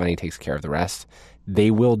Rocket Money takes care of the rest.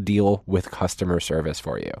 They will deal with customer service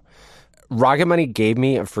for you. Rocket Money gave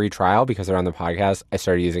me a free trial because they're on the podcast. I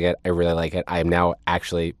started using it. I really like it. I am now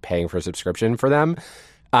actually paying for a subscription for them.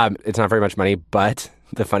 It's not very much money, but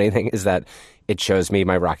the funny thing is that it shows me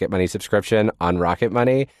my Rocket Money subscription on Rocket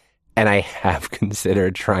Money, and I have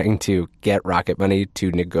considered trying to get Rocket Money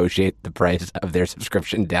to negotiate the price of their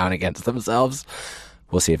subscription down against themselves.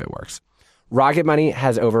 We'll see if it works. Rocket Money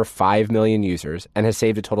has over 5 million users and has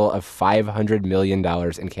saved a total of $500 million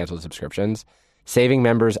in canceled subscriptions, saving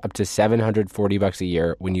members up to $740 a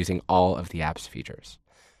year when using all of the app's features.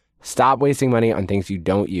 Stop wasting money on things you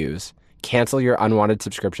don't use. Cancel your unwanted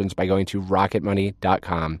subscriptions by going to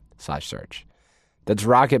rocketmoney.com/search. That's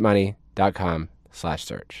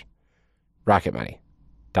rocketmoney.com/search.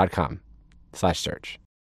 rocketmoney.com/search.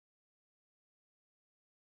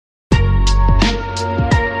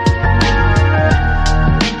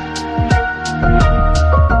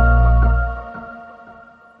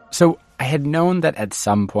 So I had known that at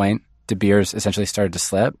some point De Beers essentially started to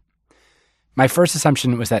slip. My first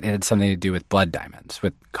assumption was that it had something to do with blood diamonds,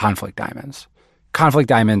 with conflict diamonds. Conflict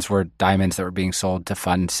diamonds were diamonds that were being sold to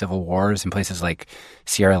fund civil wars in places like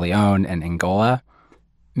Sierra Leone and Angola.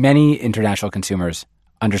 Many international consumers,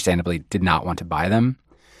 understandably, did not want to buy them.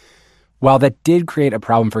 While that did create a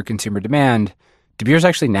problem for consumer demand, De Beers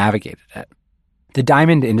actually navigated it. The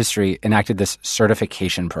diamond industry enacted this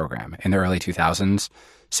certification program in the early 2000s,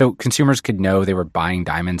 so consumers could know they were buying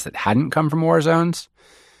diamonds that hadn't come from war zones.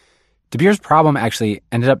 De Beers' problem actually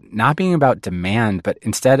ended up not being about demand, but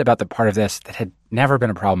instead about the part of this that had never been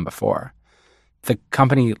a problem before. The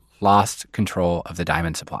company lost control of the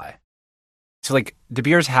diamond supply. So De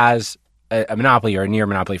Beers has a monopoly or a near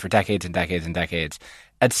monopoly for decades and decades and decades.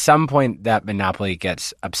 At some point, that monopoly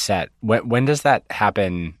gets upset. When does that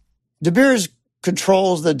happen? De Beers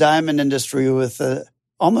controls the diamond industry with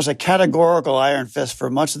almost a categorical iron fist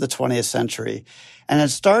for much of the 20th century. And it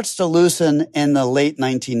starts to loosen in the late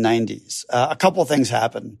 1990s. A couple things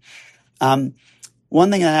happen. One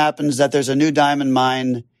thing that happens is that there's a new diamond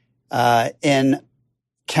mine in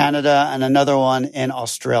Canada and another one in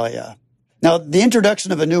Australia. Now, the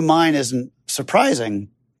introduction of a new mine isn't surprising.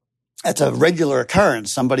 It's a regular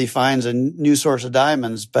occurrence. Somebody finds a new source of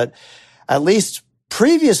diamonds. But at least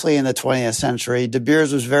previously in the 20th century, De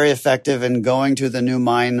Beers was very effective in going to the new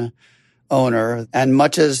mine owner, and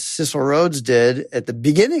much as Cecil Rhodes did at the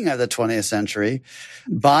beginning of the 20th century,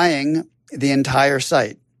 buying the entire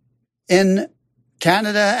site. In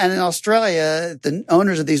Canada and in Australia, the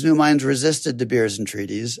owners of these new mines resisted De Beers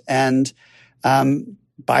entreaties, and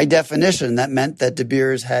by definition, that meant that De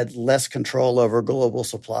Beers had less control over global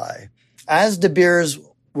supply. As De Beers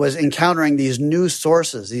was encountering these new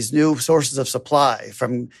sources of supply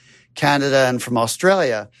from Canada and from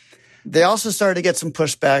Australia, they also started to get some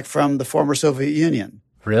pushback from the former Soviet Union.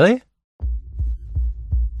 Really?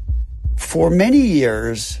 For many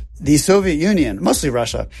years, the Soviet Union, mostly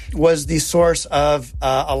Russia, was the source of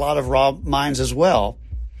a lot of raw mines as well,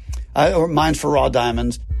 or mines for raw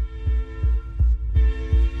diamonds.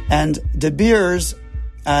 And De Beers,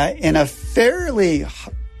 in a fairly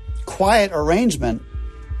quiet arrangement,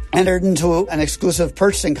 entered into an exclusive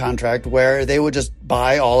purchasing contract where they would just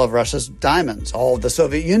buy all of Russia's diamonds, all of the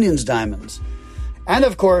Soviet Union's diamonds. And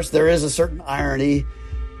of course, there is a certain irony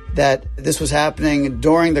that this was happening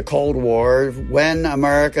during the Cold War when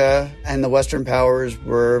America and the Western powers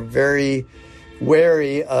were very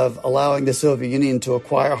wary of allowing the Soviet Union to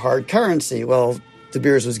acquire hard currency. Well, De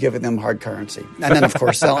Beers was giving them hard currency. And then, of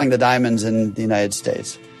course, selling the diamonds in the United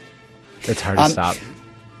States. It's hard to stop.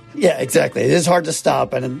 Yeah, exactly. It is hard to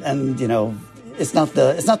stop, and you know, it's not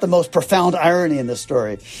the most profound irony in this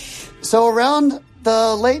story. So around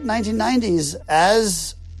the late 1990s,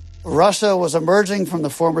 as Russia was emerging from the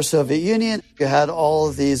former Soviet Union, you had all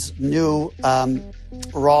of these new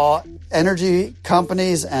raw energy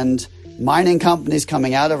companies and mining companies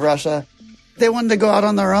coming out of Russia. They wanted to go out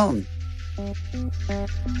on their own.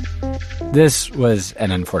 This was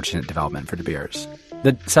an unfortunate development for De Beers.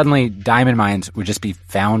 That suddenly diamond mines would just be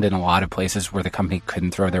found in a lot of places where the company couldn't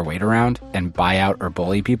throw their weight around and buy out or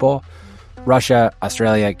bully people. Russia,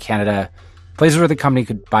 Australia, Canada, places where the company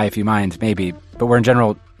could buy a few mines, maybe, but where in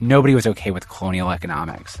general, nobody was okay with colonial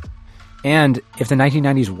economics. And if the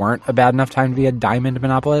 1990s weren't a bad enough time to be a diamond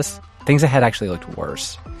monopolist, things ahead actually looked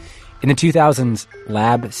worse. In the 2000s,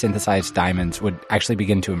 lab-synthesized diamonds would actually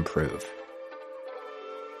begin to improve.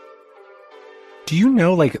 Do you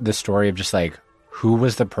know, like, the story of just, like, who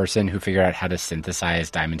was the person who figured out how to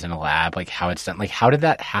synthesize diamonds in a lab? Like, how it's done? Like, how did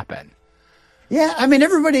that happen? Yeah, I mean,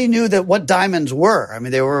 everybody knew that what diamonds were. I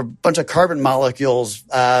mean, they were a bunch of carbon molecules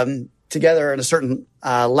together in a certain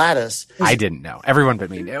lattice. I didn't know. Everyone but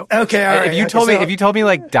me knew. Okay, all right. If you told me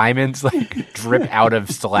like diamonds like drip out of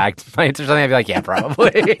stalagmites or something, I'd be like, yeah,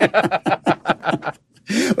 probably.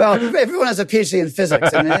 Well, everyone has a PhD in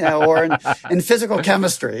physics or in physical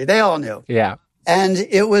chemistry. They all knew. Yeah. And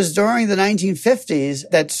it was during the 1950s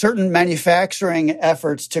that certain manufacturing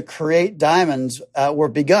efforts to create diamonds were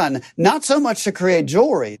begun. Not so much to create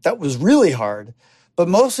jewelry. That was really hard. But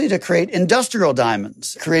mostly to create industrial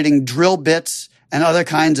diamonds, creating drill bits and other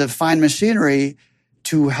kinds of fine machinery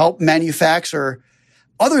to help manufacture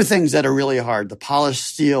other things that are really hard, the polished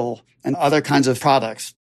steel and other kinds of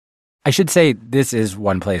products. I should say this is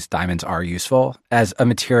one place diamonds are useful as a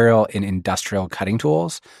material in industrial cutting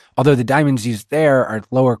tools, although the diamonds used there are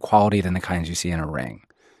lower quality than the kinds you see in a ring.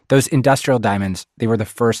 Those industrial diamonds, they were the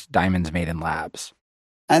first diamonds made in labs.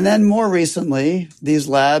 And then more recently, these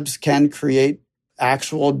labs can create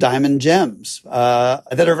actual diamond gems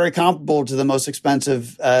that are very comparable to the most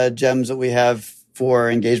expensive gems that we have for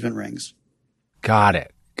engagement rings. Got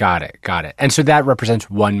it. And so that represents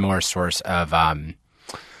one more source of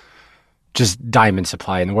just diamond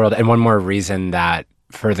supply in the world, and one more reason that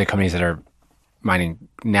for the companies that are mining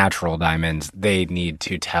natural diamonds, they need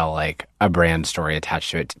to tell like a brand story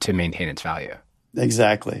attached to it to maintain its value.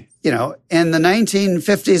 Exactly. You know, in the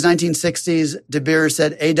 1950s, 1960s, De Beers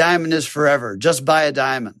said, a diamond is forever. Just buy a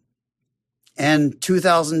diamond. And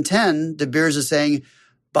 2010, De Beers is saying,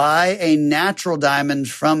 buy a natural diamond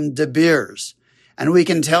from De Beers. And we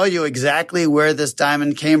can tell you exactly where this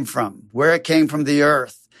diamond came from, where it came from the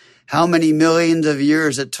earth, how many millions of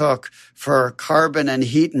years it took for carbon and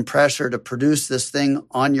heat and pressure to produce this thing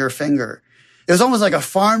on your finger. It was almost like a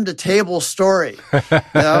farm-to-table story. You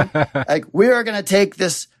know? Like, we are going to take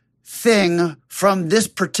this thing from this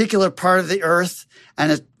particular part of the earth,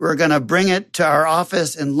 and we're going to bring it to our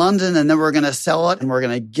office in London, and then we're going to sell it, and we're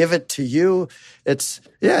going to give it to you. It's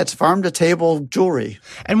farm-to-table jewelry.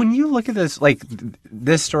 And when you look at this, like,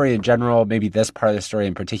 this story in general, maybe this part of the story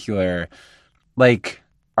in particular, like,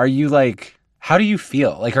 are you like, how do you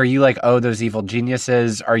feel? Like, are you like, oh, those evil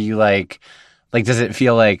geniuses? Are you like, does it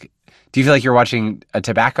feel like, do you feel like you're watching a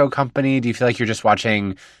tobacco company? Do you feel like you're just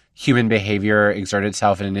watching human behavior exert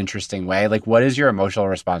itself in an interesting way? Like, what is your emotional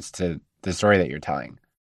response to the story that you're telling?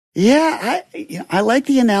 Yeah, I like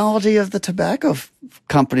the analogy of the tobacco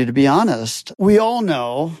company, to be honest. We all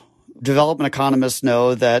know, development economists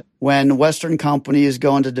know, that when Western companies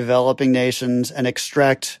go into developing nations and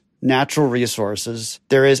extract natural resources,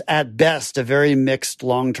 there is at best a very mixed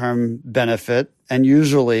long-term benefit, and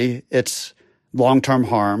usually it's long-term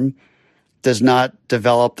harm. Does not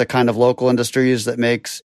develop the kind of local industries that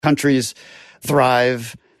makes countries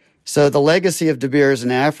thrive. So the legacy of De Beers in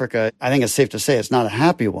Africa, I think it's safe to say it's not a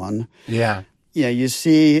happy one. Yeah. You know, you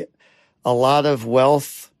see a lot of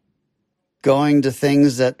wealth going to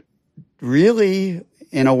things that really,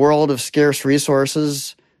 in a world of scarce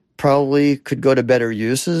resources, probably could go to better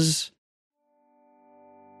uses.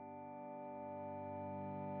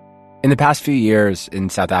 In the past few years in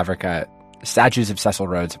South Africa, statues of Cecil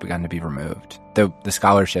Rhodes have begun to be removed, though the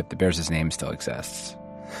scholarship that bears his name still exists.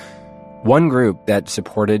 One group that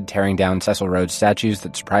supported tearing down Cecil Rhodes statues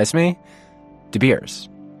that surprised me, De Beers.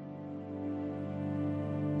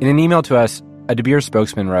 In an email to us, a De Beers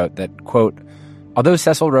spokesman wrote that, quote, although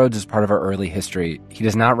Cecil Rhodes is part of our early history, he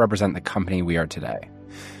does not represent the company we are today.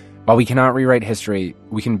 While we cannot rewrite history,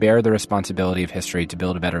 we can bear the responsibility of history to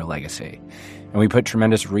build a better legacy, and we put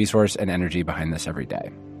tremendous resource and energy behind this every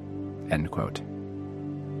day. End quote.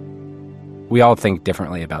 We all think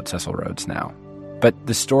differently about Cecil Rhodes now, but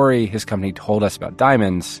the story his company told us about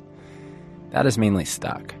diamonds, that is mainly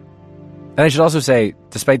stuck. And I should also say,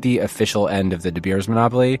 despite the official end of the De Beers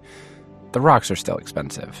monopoly, the rocks are still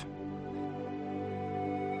expensive.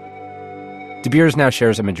 De Beers now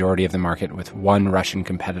shares a majority of the market with one Russian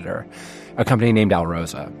competitor, a company named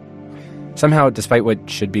Alrosa. Somehow, despite what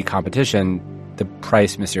should be competition, the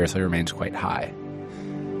price mysteriously remains quite high.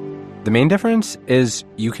 The main difference is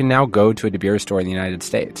you can now go to a De Beers store in the United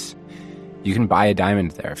States. You can buy a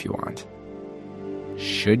diamond there if you want.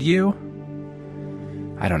 Should you?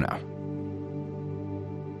 I don't know.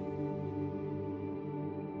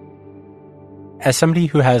 As somebody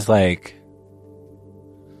who has, like,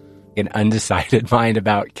 an undecided mind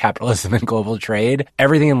about capitalism and global trade.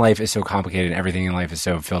 Everything in life is so complicated and everything in life is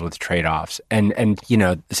so filled with trade-offs. And you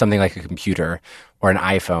know, something like a computer or an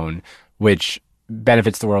iPhone, which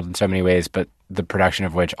benefits the world in so many ways, but the production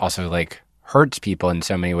of which also like hurts people in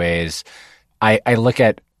so many ways. I look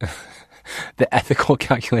at the ethical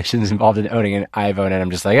calculations involved in owning an iPhone and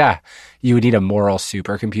I'm just like, you would need a moral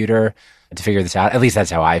supercomputer to figure this out. At least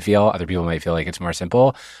that's how I feel. Other people might feel like it's more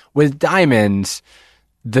simple. With diamonds,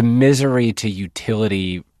 the misery to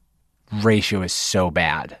utility ratio is so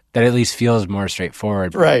bad that at least feels more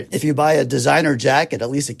straightforward. Right. If you buy a designer jacket,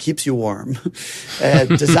 at least it keeps you warm. A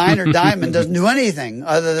designer diamond doesn't do anything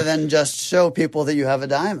other than just show people that you have a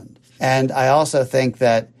diamond. And I also think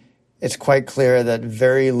that it's quite clear that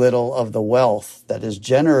very little of the wealth that is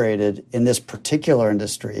generated in this particular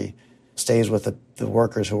industry stays with the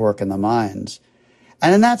workers who work in the mines.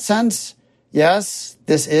 And in that sense, yes,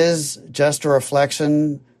 this is just a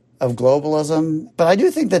reflection of globalism. But I do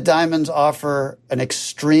think that diamonds offer an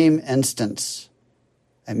extreme instance.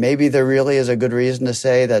 And maybe there really is a good reason to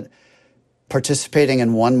say that participating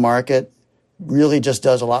in one market really just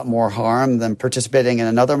does a lot more harm than participating in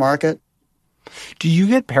another market. Do you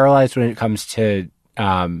get paralyzed when it comes to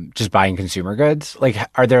just buying consumer goods? Like,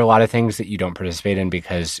 are there a lot of things that you don't participate in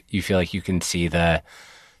because you feel like you can see the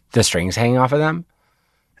strings hanging off of them?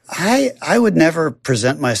 I would never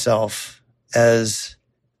present myself as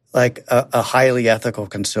like a highly ethical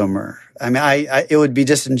consumer. I mean, it would be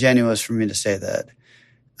disingenuous for me to say that.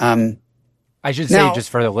 I should say,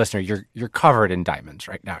 just for the listener, you're covered in diamonds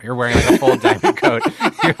right now. You're wearing like a full diamond coat. You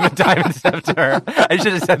have a diamond scepter. I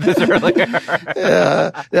should have said this earlier.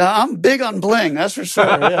 Yeah, I'm big on bling. That's for sure.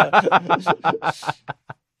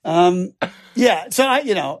 Yeah. So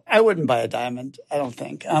I wouldn't buy a diamond. I don't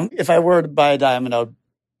think. If I were to buy a diamond,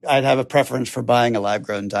 I'd have a preference for buying a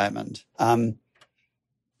lab-grown diamond. I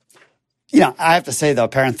have to say though,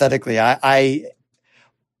 parenthetically, I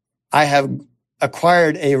have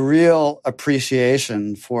acquired a real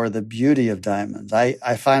appreciation for the beauty of diamonds. I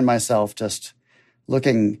find myself just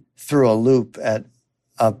looking through a loop at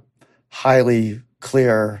a highly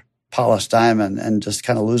clear, polished diamond and just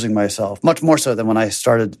kind of losing myself, much more so than when I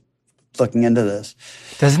started looking into this.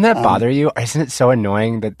 Doesn't that bother you? Isn't it so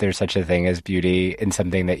annoying that there's such a thing as beauty in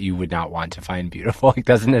something that you would not want to find beautiful? Like,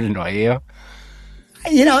 doesn't it annoy you?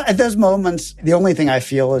 At those moments, the only thing I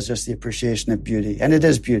feel is just the appreciation of beauty. And it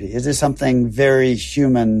is beauty. It is something very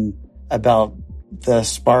human about the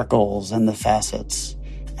sparkles and the facets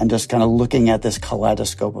and just kind of looking at this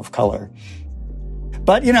kaleidoscope of color.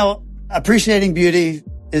 But, appreciating beauty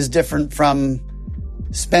is different from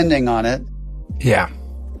spending on it. Yeah,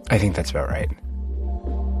 I think that's about right.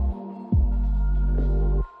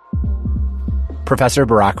 Professor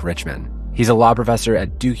Barak Richman. He's a law professor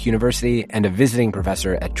at Duke University and a visiting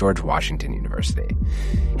professor at George Washington University.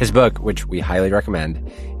 His book, which we highly recommend,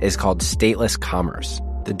 is called Stateless Commerce: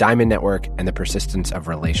 The Diamond Network and the Persistence of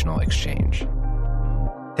Relational Exchange.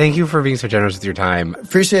 Thank you for being so generous with your time.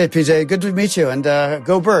 Appreciate it, PJ. Good to meet you. And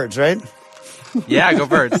go Birds, right? Yeah, go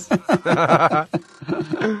Birds.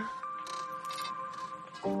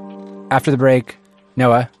 After the break,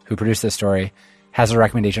 Noah, who produced this story, has a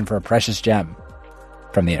recommendation for a precious gem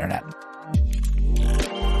from the internet.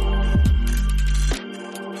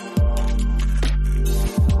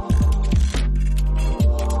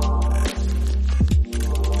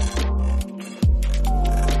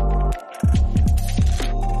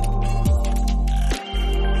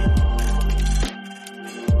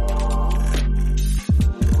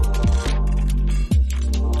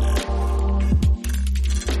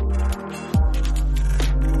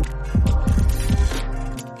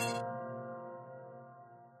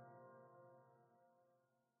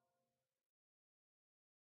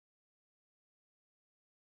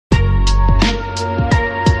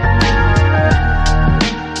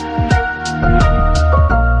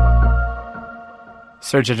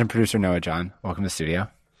 Search engine producer Noah John, welcome to the studio.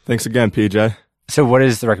 Thanks again, PJ. So what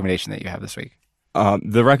is the recommendation that you have this week?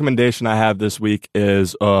 The recommendation I have this week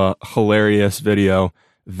is a hilarious video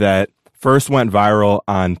that first went viral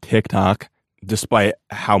on TikTok. Despite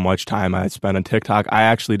how much time I had spent on TikTok, I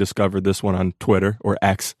actually discovered this one on Twitter, or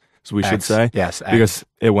X, as we should say. Yes, X. Because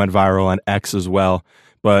it went viral on X as well.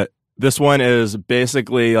 But this one is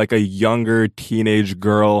basically like a younger teenage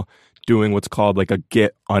girl doing what's called like a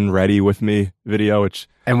get unready with me video,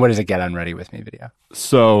 And what is a get unready with me video?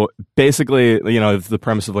 So basically, the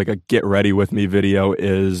premise of like a get ready with me video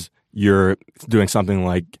is you're doing something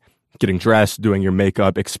like getting dressed, doing your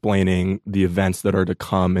makeup, explaining the events that are to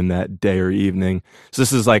come in that day or evening. So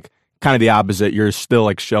this is like kind of the opposite. You're still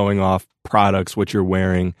like showing off products, what you're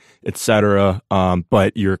wearing, etc.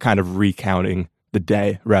 But you're kind of recounting the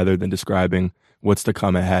day rather than describing what's to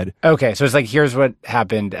come ahead. Okay, so it's like, here's what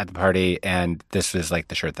happened at the party, and this was like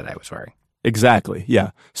the shirt that I was wearing. Exactly, yeah.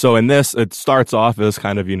 So in this, it starts off as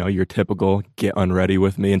kind of, your typical get unready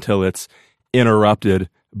with me until it's interrupted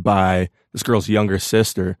by this girl's younger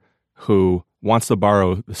sister who wants to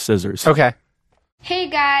borrow the scissors. Okay. Hey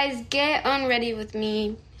guys, get unready with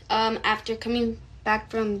me after coming back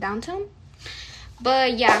from downtown.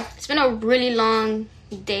 But yeah, it's been a really long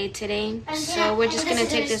day today, so we're just gonna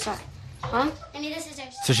take this off. Huh? I need the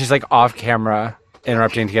scissors. So she's like off camera,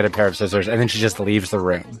 interrupting to get a pair of scissors, and then she just leaves the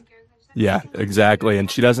room. Yeah, exactly.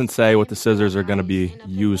 And she doesn't say what the scissors are going to be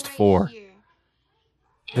used for.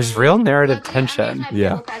 There's real narrative tension.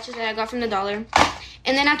 Yeah. Patches that I got from the dollar.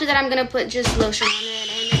 And then after that, I'm going to put just lotion on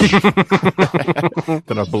it.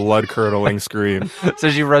 Then a blood-curdling scream. So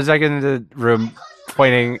she runs back into the room,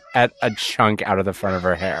 pointing at a chunk out of the front of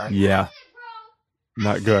her hair. Yeah.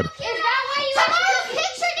 Not good. Is that why you went to the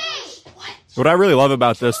picture day? What I really love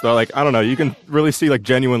about this, though, like, I don't know, you can really see, like,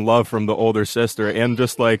 genuine love from the older sister and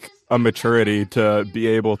just, like, a maturity to be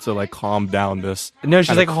able to, like, calm down this. No,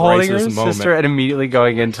 she's, like, holding her sister and immediately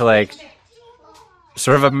going into, like,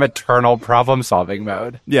 sort of a maternal problem-solving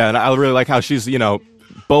mode. Yeah, and I really like how she's,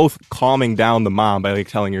 both calming down the mom by, like,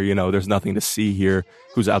 telling her, there's nothing to see here,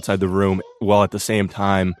 who's outside the room, while at the same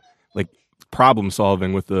time, like,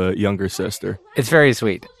 problem-solving with the younger sister. It's very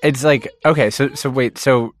sweet. It's like, okay, so wait,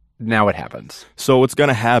 so now what happens? So what's going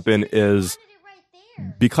to happen is,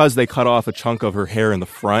 because they cut off a chunk of her hair in the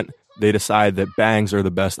front, they decide that bangs are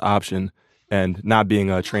the best option. And not being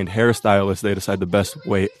a trained hairstylist, they decide the best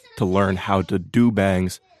way to learn how to do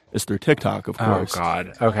bangs is through TikTok, of course. Oh,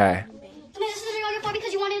 God. Okay. This is on your phone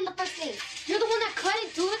because you wanted it in the first place. You're the one that cut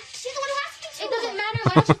it, dude. She's the one who asked me to. It doesn't matter.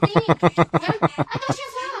 What did you think? I thought she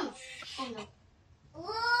was wrong. Oh, no.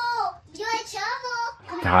 Whoa, you had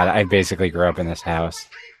trouble. God, I basically grew up in this house.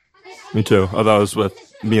 Me too. Although I was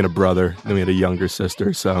with me and a brother, then we had a younger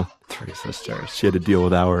sister, so 3 sisters. She had to deal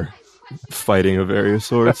with our fighting of various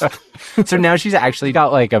sorts. So now she's actually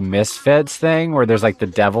got like a Misfits thing where there's like the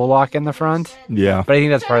devil lock in the front. Yeah. But I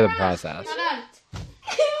think that's part of the process.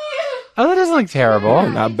 Oh, that doesn't look terrible. Oh,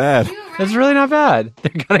 not bad. That's really not bad.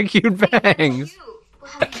 They're kind of cute bangs.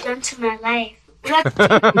 What have you done to my life? Oh,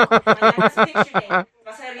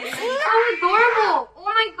 adorable. Oh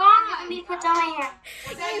my God. Let me put down my hair.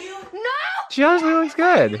 Was that you? No! She honestly looks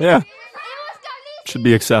good. Yeah. Should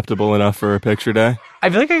be acceptable enough for a picture day. I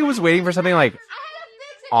feel like I was waiting for something like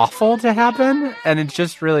awful to happen, and it's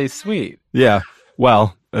just really sweet. Yeah.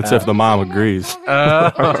 Well, that's if the mom agrees.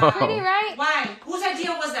 Oh. Right? Why? Whose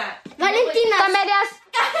idea was that? Valentina.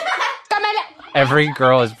 Every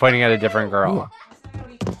girl is pointing at a different girl.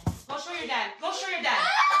 Go show your dad. Go show your dad.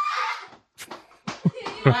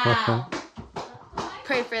 Wow.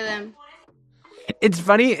 Pray for them. It's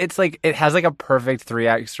funny. It's like it has like a perfect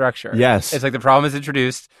 3-act structure. Yes. It's like the problem is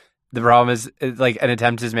introduced, the problem is like an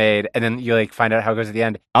attempt is made, and then you like find out how it goes at the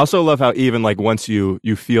end. I also love how even like once you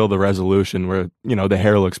feel the resolution where, the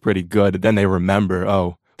hair looks pretty good, then they remember,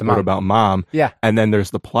 oh, what about mom? Yeah. And then there's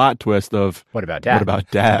the plot twist of what about dad? What about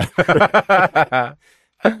dad?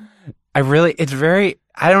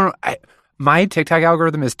 My TikTok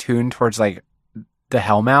algorithm is tuned towards like the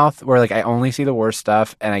Hellmouth, where like I only see the worst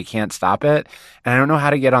stuff and I can't stop it. And I don't know how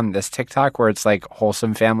to get on this TikTok where it's like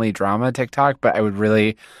wholesome family drama TikTok, but I would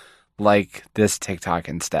really like this TikTok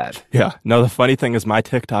instead. Yeah. No, the funny thing is my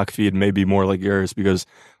TikTok feed may be more like yours because,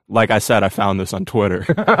 like I said, I found this on Twitter,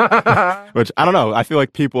 which I don't know. I feel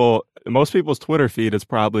like most people's Twitter feed is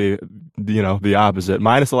probably, the opposite.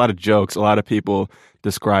 Mine is a lot of jokes. A lot of people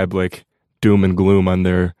describe like doom and gloom on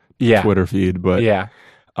their Twitter feed, but yeah.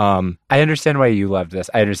 I understand why you love this.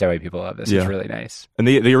 I understand why people love this. It's really nice. And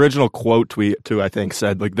the original quote tweet too, I think,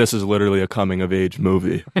 said like, "This is literally a coming of age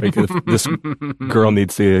movie. Like, if this girl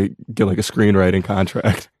needs to get like a screenwriting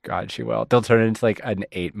contract." God, she will. They'll turn it into like an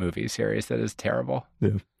 8-movie series that is terrible.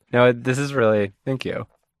 Yeah. No, this is really. Thank you.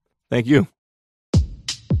 Thank you.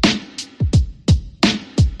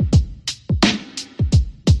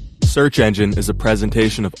 Search Engine is a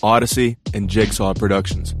presentation of Odyssey and Jigsaw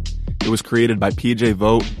Productions. It was created by PJ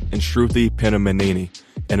Vogt and Shruti Pinamaneni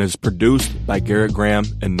and is produced by Garrett Graham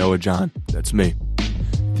and Noah John. That's me.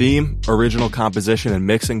 Theme, original composition and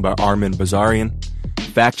mixing by Armin Bazarian.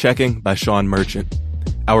 Fact-checking by Sean Merchant.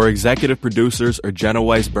 Our executive producers are Jenna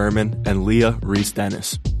Weiss-Berman and Leah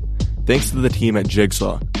Reese-Dennis. Thanks to the team at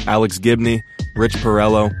Jigsaw, Alex Gibney, Rich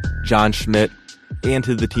Perello, John Schmidt, and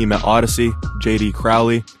to the team at Odyssey, JD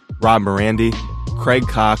Crowley, Rob Morandi, Craig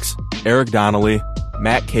Cox, Eric Donnelly,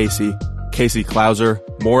 Matt Casey, Casey Klauser,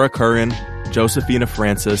 Maura Curran, Josephina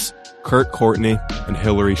Francis, Kurt Courtney, and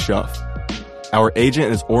Hillary Schuff. Our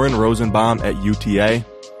agent is Oren Rosenbaum at UTA.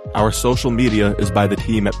 Our social media is by the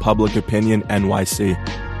team at Public Opinion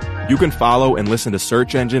NYC. You can follow and listen to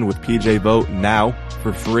Search Engine with PJ Vogt now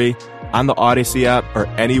for free on the Odyssey app or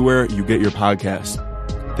anywhere you get your podcasts.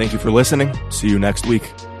 Thank you for listening. See you next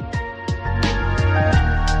week.